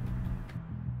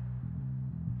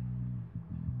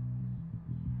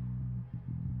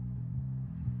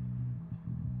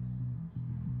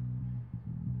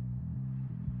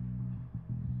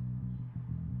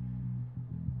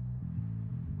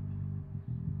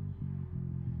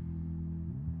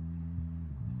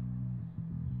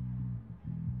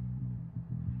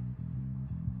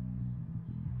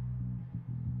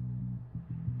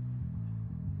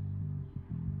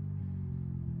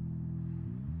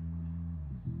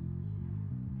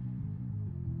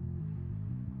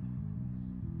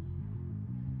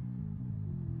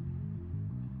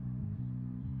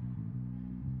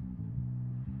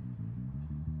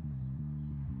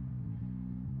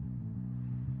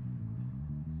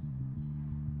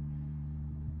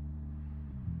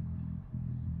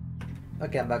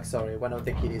 Okay, I'm back, sorry. One of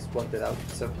the kitties wanted out,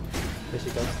 so there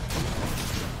she goes.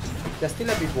 They're still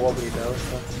a bit wobbly though,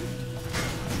 so...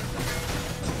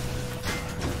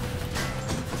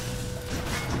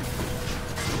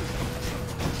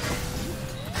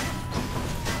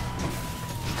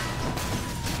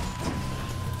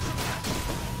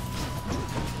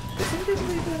 They seem to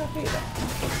be doing okay though.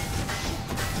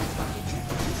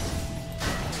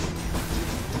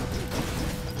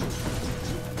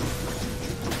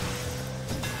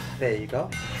 There you go.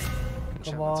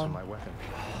 Come on. My weapon.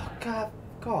 God,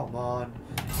 come on.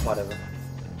 Whatever.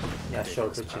 Yeah, sure,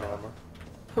 pitching armor.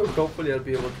 Hopefully I'll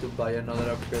be able to buy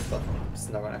another upgrade, but it's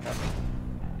not gonna happen.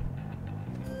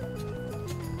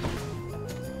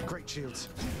 Great shields.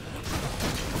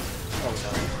 Oh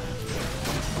no.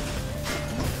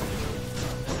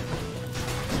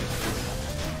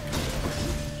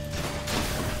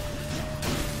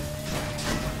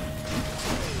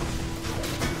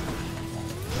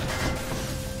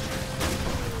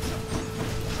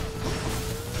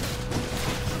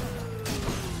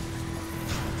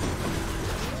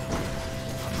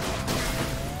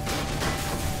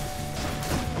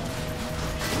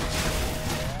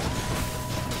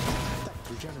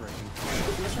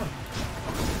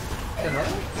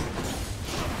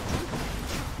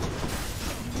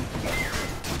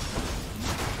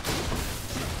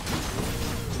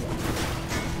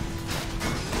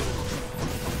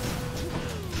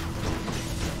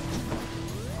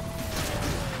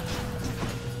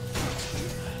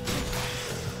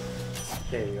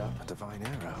 There you go. A divine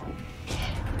arrow.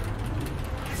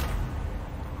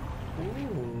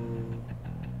 Ooh.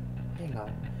 Hang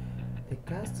on. The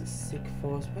cast is sick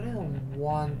force, but I don't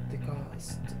want the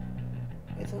cast.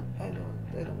 I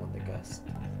don't want the cast.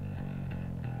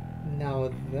 Now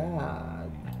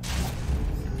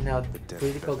the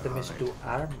critical damage to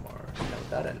armor. Now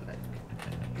that I like.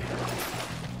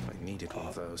 I needed one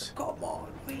of those. Come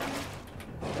on, really?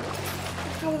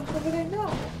 How would I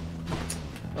know?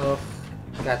 Oh,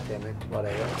 god damn it,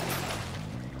 whatever.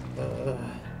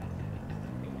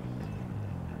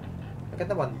 I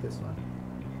kinda want this one.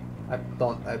 I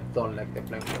don't like the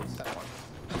flame tools. That one.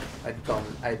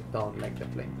 I don't like the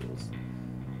flame tools.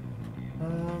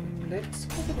 Let's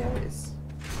go to the areas.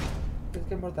 Let's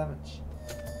get more damage.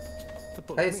 The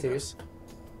book. Are you serious?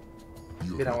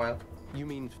 You Been a while. You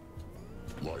mean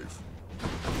life.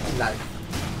 Live.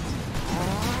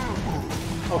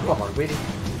 Oh come on, really?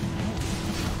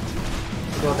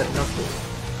 Go that not cool.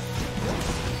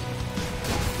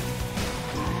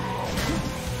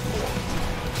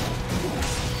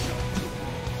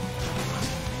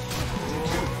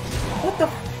 What the?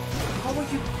 How are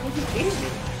you kidding me?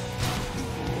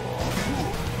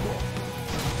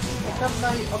 I have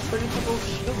my unbelievable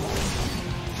shield.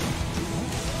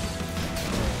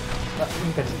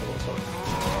 Impenetrable, sorry.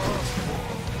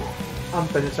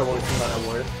 Unpenetrable is not a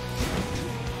word.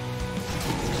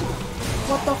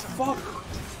 What the fuck?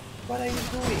 What are you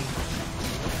doing?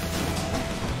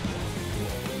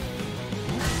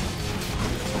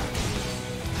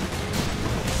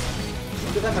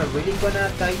 Because I'm really gonna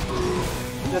die to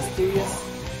the Asterius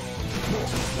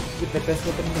with the best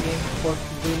weapon in the game for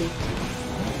really.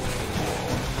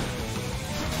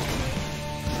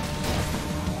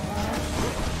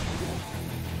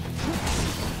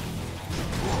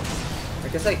 I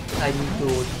guess I need to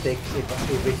take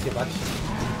evasive action.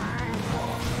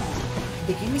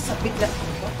 The game is a bit like,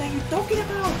 what are you talking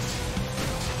about?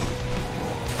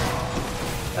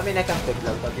 I mean, I can take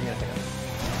that, but give me a second.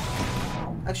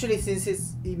 Actually, since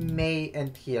it may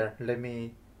end here, let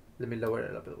me lower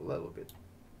it a little bit.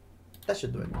 That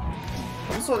should do it.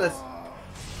 Also, let's.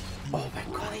 Oh my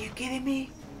god, are you kidding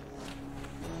me?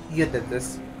 You did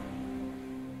this.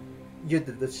 You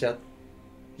did this shit.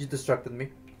 You distracted me.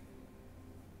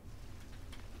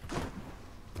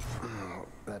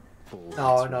 that ball?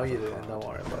 No, no, you didn't. Don't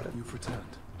worry about it. You've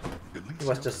returned. At least It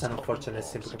was I just an stop unfortunate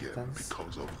once simple again competence.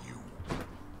 because of you.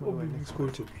 Oh, my next goal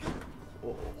to.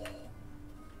 Oh.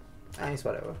 It's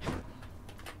whatever.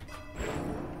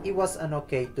 It was an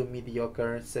okay to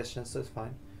mediocre session, so it's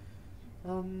fine.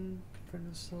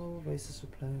 Infernal Soul, basic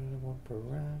supply, 1 per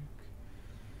rank.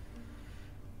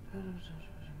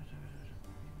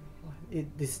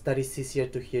 That is easier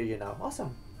to hear you now.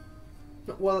 Awesome.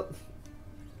 Well,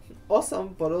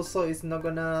 awesome, but also it's not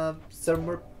gonna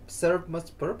serve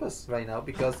much purpose right now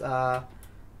because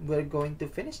we're going to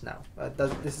finish now.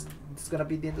 This is gonna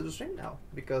be the end of the stream now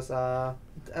because I'm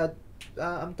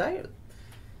tired.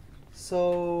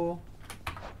 So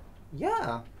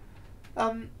yeah,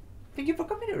 thank you for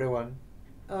coming, everyone.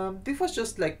 This was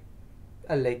just like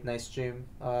a late night stream.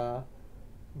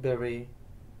 Very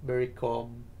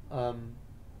calm.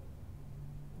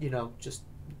 You know, just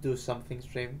do something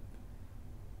stream.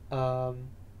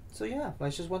 So yeah, I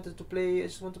just want to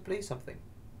play something.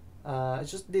 I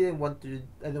just didn't want to.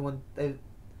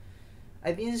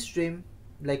 I didn't stream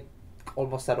like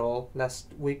almost at all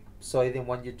last week, so I didn't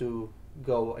want you to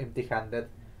go empty-handed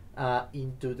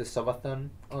into the subathon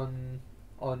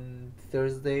on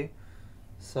Thursday.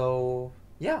 So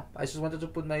yeah, I just wanted to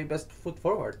put my best foot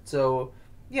forward. So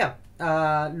yeah,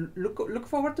 look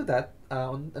forward to that.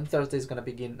 On Thursday is gonna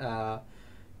begin the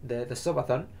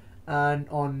subathon, and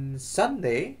on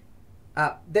Sunday.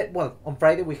 On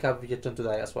Friday we have Your Turn to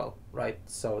Die as well, right?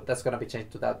 So that's gonna be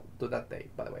changed to that day,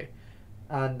 by the way,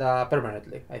 and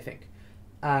permanently, I think.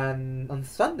 And on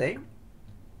Sunday,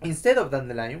 instead of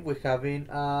Dandelion, we're having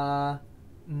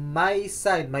my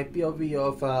side, my POV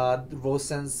of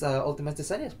Rosen's Ultimate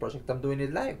Designers project. I'm doing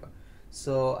it live,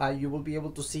 so you will be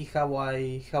able to see how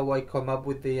I come up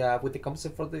with the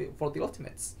concept for the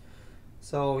Ultimates.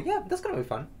 So yeah, that's gonna be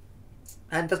fun.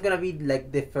 And that's gonna be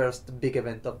like the first big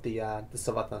event of the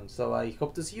subathon, so I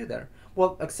hope to see you there.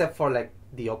 Well, except for like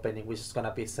the opening, which is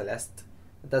gonna be Celeste.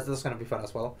 That's gonna be fun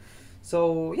as well.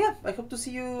 So yeah, I hope to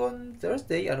see you on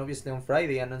Thursday and obviously on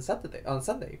Friday and on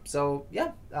Sunday. So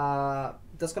yeah,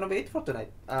 that's gonna be it for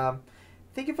tonight.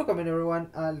 Thank you for coming, everyone.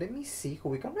 Let me see who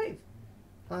we can raid.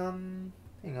 Hang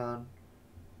on.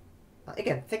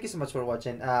 Again, thank you so much for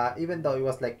watching. Even though it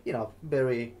was like, you know,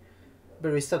 very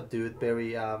subdued,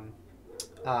 very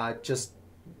just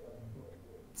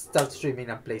start streaming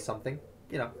and play something.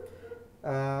 you know,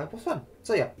 it was fun.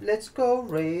 So yeah, let's go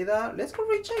raid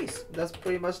Chase. That's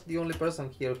pretty much the only person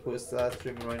here who's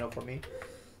streaming right now for me.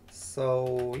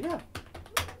 So yeah,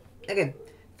 again,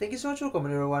 thank you so much for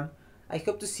coming, everyone. I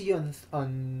hope to see you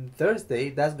on Thursday.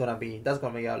 That's gonna be a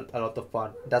lot of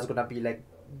fun. That's gonna be like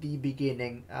the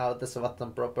beginning of the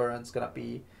Sebastian proper, and it's gonna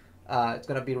be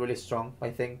really strong. I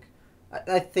think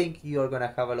I think you're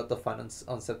gonna have a lot of fun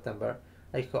on September.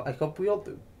 I hope we all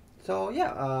do. So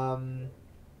yeah,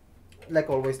 like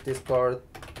always, Discord,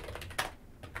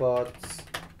 bots,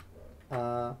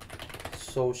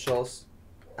 socials,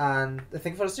 and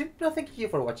thank you for the stream. No, thank you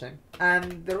for watching.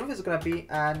 And the review is gonna be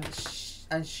and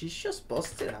she just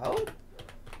posted it out.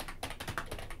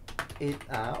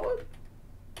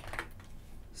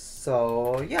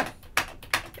 So yeah,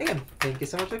 again, thank you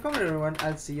so much for coming, everyone.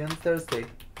 I'll see you on Thursday.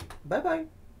 Bye bye.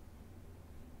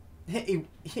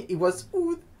 It was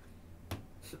good.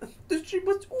 The stream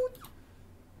was good.